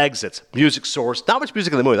just exits. Music source. Not much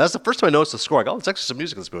music in the movie. That's the first time I noticed the score. I go, oh, there's actually some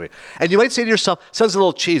music in this movie. And you might say to yourself, sounds a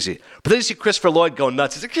little cheesy. But then you see Christopher Lloyd going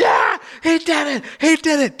nuts. He's like, yeah, he did it. He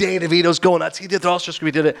did it. Danny DeVito's going nuts. He did it. Also,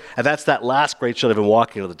 we did it. And that's that last great shot of him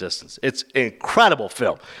walking into the distance. It's an incredible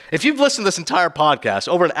film. If you've listened to this entire podcast,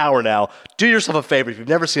 over an hour now, do yourself a favor. If you've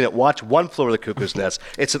never seen it, watch One Flew Over the Cuckoo's Nest.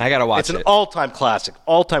 I gotta watch it. It's an all-time classic,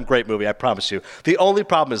 all-time great movie, I promise you. The only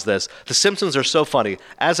problem is this. The Simpsons are so funny.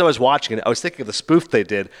 As I was watching it, I was thinking of the spoof they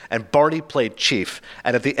did, and Barney played Chief.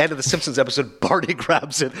 And at the end of the Simpsons episode, Barney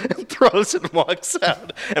grabs it and throws it and walks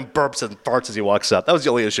out and burps and farts as he walks out. That was the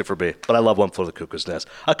only issue for me. But I love One Flew Over the Cuckoo's Nest.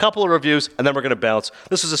 A couple of reviews, and then we're going to bounce.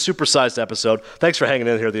 This was a supersized episode. Thanks for hanging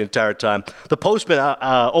in here the entire time. The Postman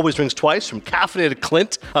always rings twice from Caffeinated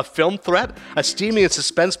Clint, a film threat, a steamy and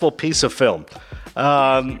suspenseful piece of film.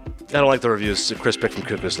 I don't like the reviews Chris picked from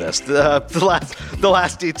Cuckoo's Nest. The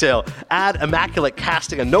last detail. Add immaculate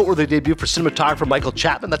casting, a noteworthy debut for cinematographer Michael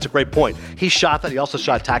Chapman. That's a great point. He shot that. He also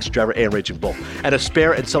shot Taxi Driver and Raging Bull. And a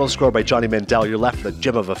spare and subtle score by Johnny Mandel. You're left with a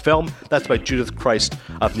gem of a film. That's by Judith Christ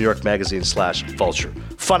of New York Magazine /Vulture.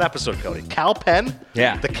 Fun episode, Cody. Kal Penn,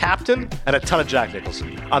 the Captain, and a ton of Jack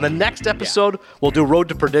Nicholson. On the next episode, we'll do Road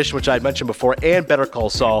to Perdition, which I had mentioned before, and Better Call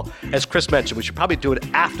Saul. As Chris mentioned, we should probably do it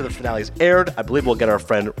after the finale is aired. I believe we'll get our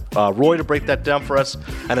friend Roy to break that down for us.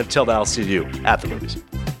 And until then, I'll see you at the movies.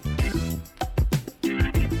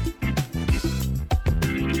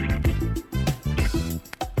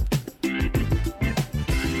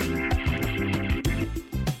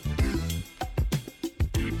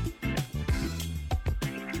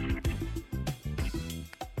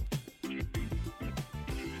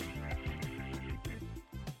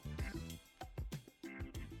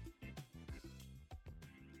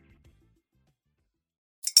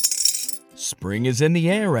 Spring is in the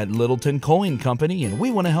air at Littleton Coin Company, and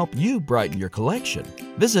we want to help you brighten your collection.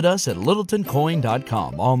 Visit us at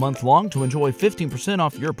littletoncoin.com all month long to enjoy 15%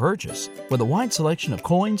 off your purchase. With a wide selection of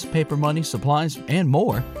coins, paper money, supplies, and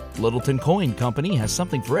more, Littleton Coin Company has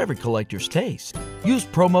something for every collector's taste. Use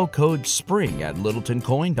promo code SPRING at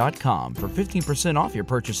littletoncoin.com for 15% off your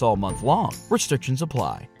purchase all month long. Restrictions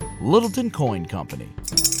apply. Littleton Coin Company.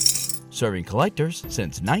 Serving collectors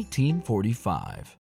since 1945.